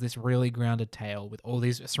tells this really grounded tale with all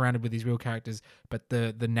these surrounded with these real characters, but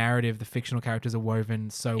the narrative, the fictional characters are woven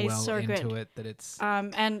so It's well so into good. it that it's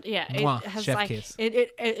And yeah, Mwah, it has chef like kiss. it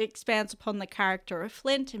expands upon the character of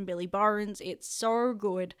Flint and Billy Barnes. It's so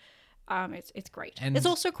good. It's great. And- it's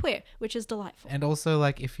also queer, which is delightful. and also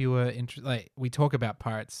like if you were like we talk about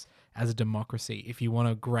pirates as a democracy, if you want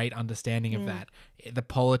a great understanding of that, the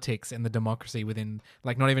politics and the democracy within,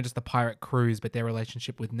 like, not even just the pirate crews but their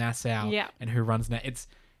relationship with Nassau Yeah. and who runs it's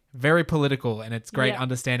very political, and it's great Yeah.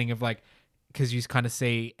 understanding of like, because you kind of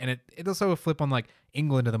see, and it also a flip on like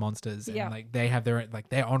England are the monsters, and Yeah. like they have their like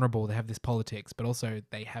they're honorable, they have this politics, but also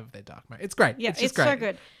they have their dark moment. It's great. Yeah, it's just it's great. so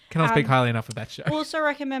good. Cannot speak highly enough of that show. Also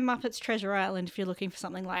recommend Muppets Treasure Island if you're looking for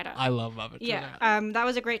something lighter. I love it. Yeah, that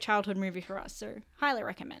was a great childhood movie for us, so highly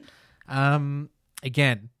recommend.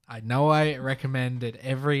 Again, I know I recommend it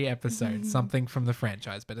every episode, something from the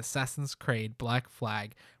franchise, but Assassin's Creed Black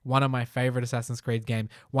Flag, one of my favorite Assassin's Creed games.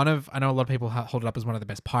 I know a lot of people hold it up as one of the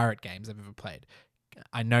best pirate games I've ever played.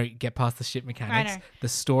 I know, get past the ship mechanics. I know. The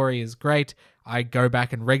story is great. I go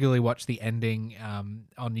back and regularly watch the ending on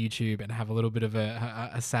YouTube and have a little bit of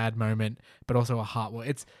a sad moment, but also a heart.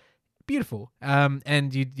 It's beautiful. And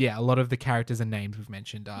a lot of the characters and names we've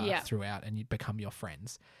mentioned are throughout, and you become your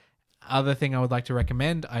friends. Other thing I would like to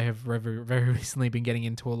recommend, I have very, very recently been getting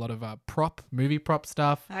into a lot of movie prop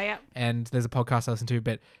stuff. Oh, yeah. And there's a podcast I listen to,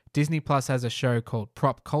 but Disney Plus has a show called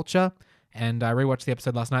Prop Culture. And I rewatched the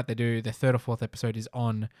episode last night. They do the third or fourth episode is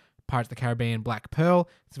on Pirates of the Caribbean, Black Pearl.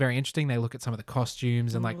 It's very interesting. They look at some of the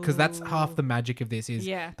costumes and because that's half the magic of this is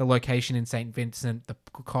the location in St. Vincent, the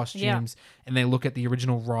costumes, and they look at the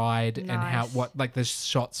original ride and the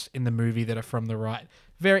shots in the movie that are from the ride.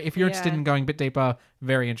 If you're interested in going a bit deeper,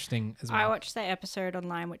 very interesting as well. I watched that episode on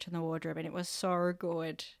Lion Witch in the Wardrobe and it was so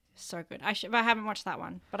good. So good. I haven't watched that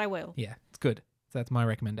one, but I will. Yeah, it's good. So that's my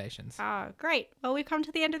recommendations. Oh, great. Well, we've come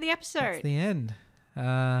to the end of the episode. That's the end.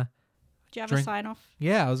 Do you have a sign off?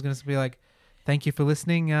 Yeah, I was going to be like, thank you for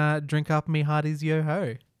listening. Drink up me hearties, yo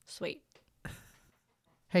ho. Sweet.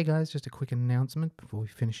 Hey guys, just a quick announcement before we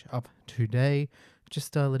finish up today.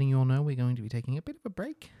 Just letting you all know we're going to be taking a bit of a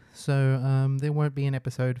break. So there won't be an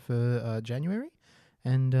episode for January.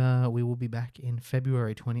 And we will be back in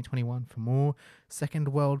February 2021 for more Second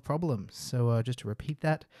World Problems. So just to repeat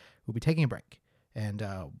that, we'll be taking a break. And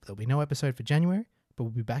there'll be no episode for January. But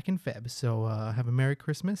we'll be back in Feb, so have a Merry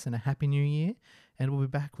Christmas and a Happy New Year, and we'll be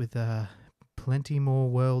back with plenty more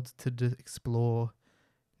worlds to explore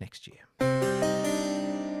next year.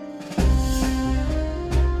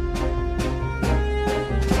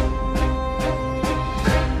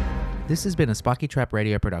 This has been a Spiky Trap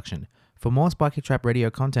Radio production. For more Spiky Trap Radio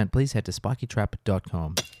content, please head to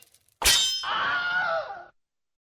spikytrap.com.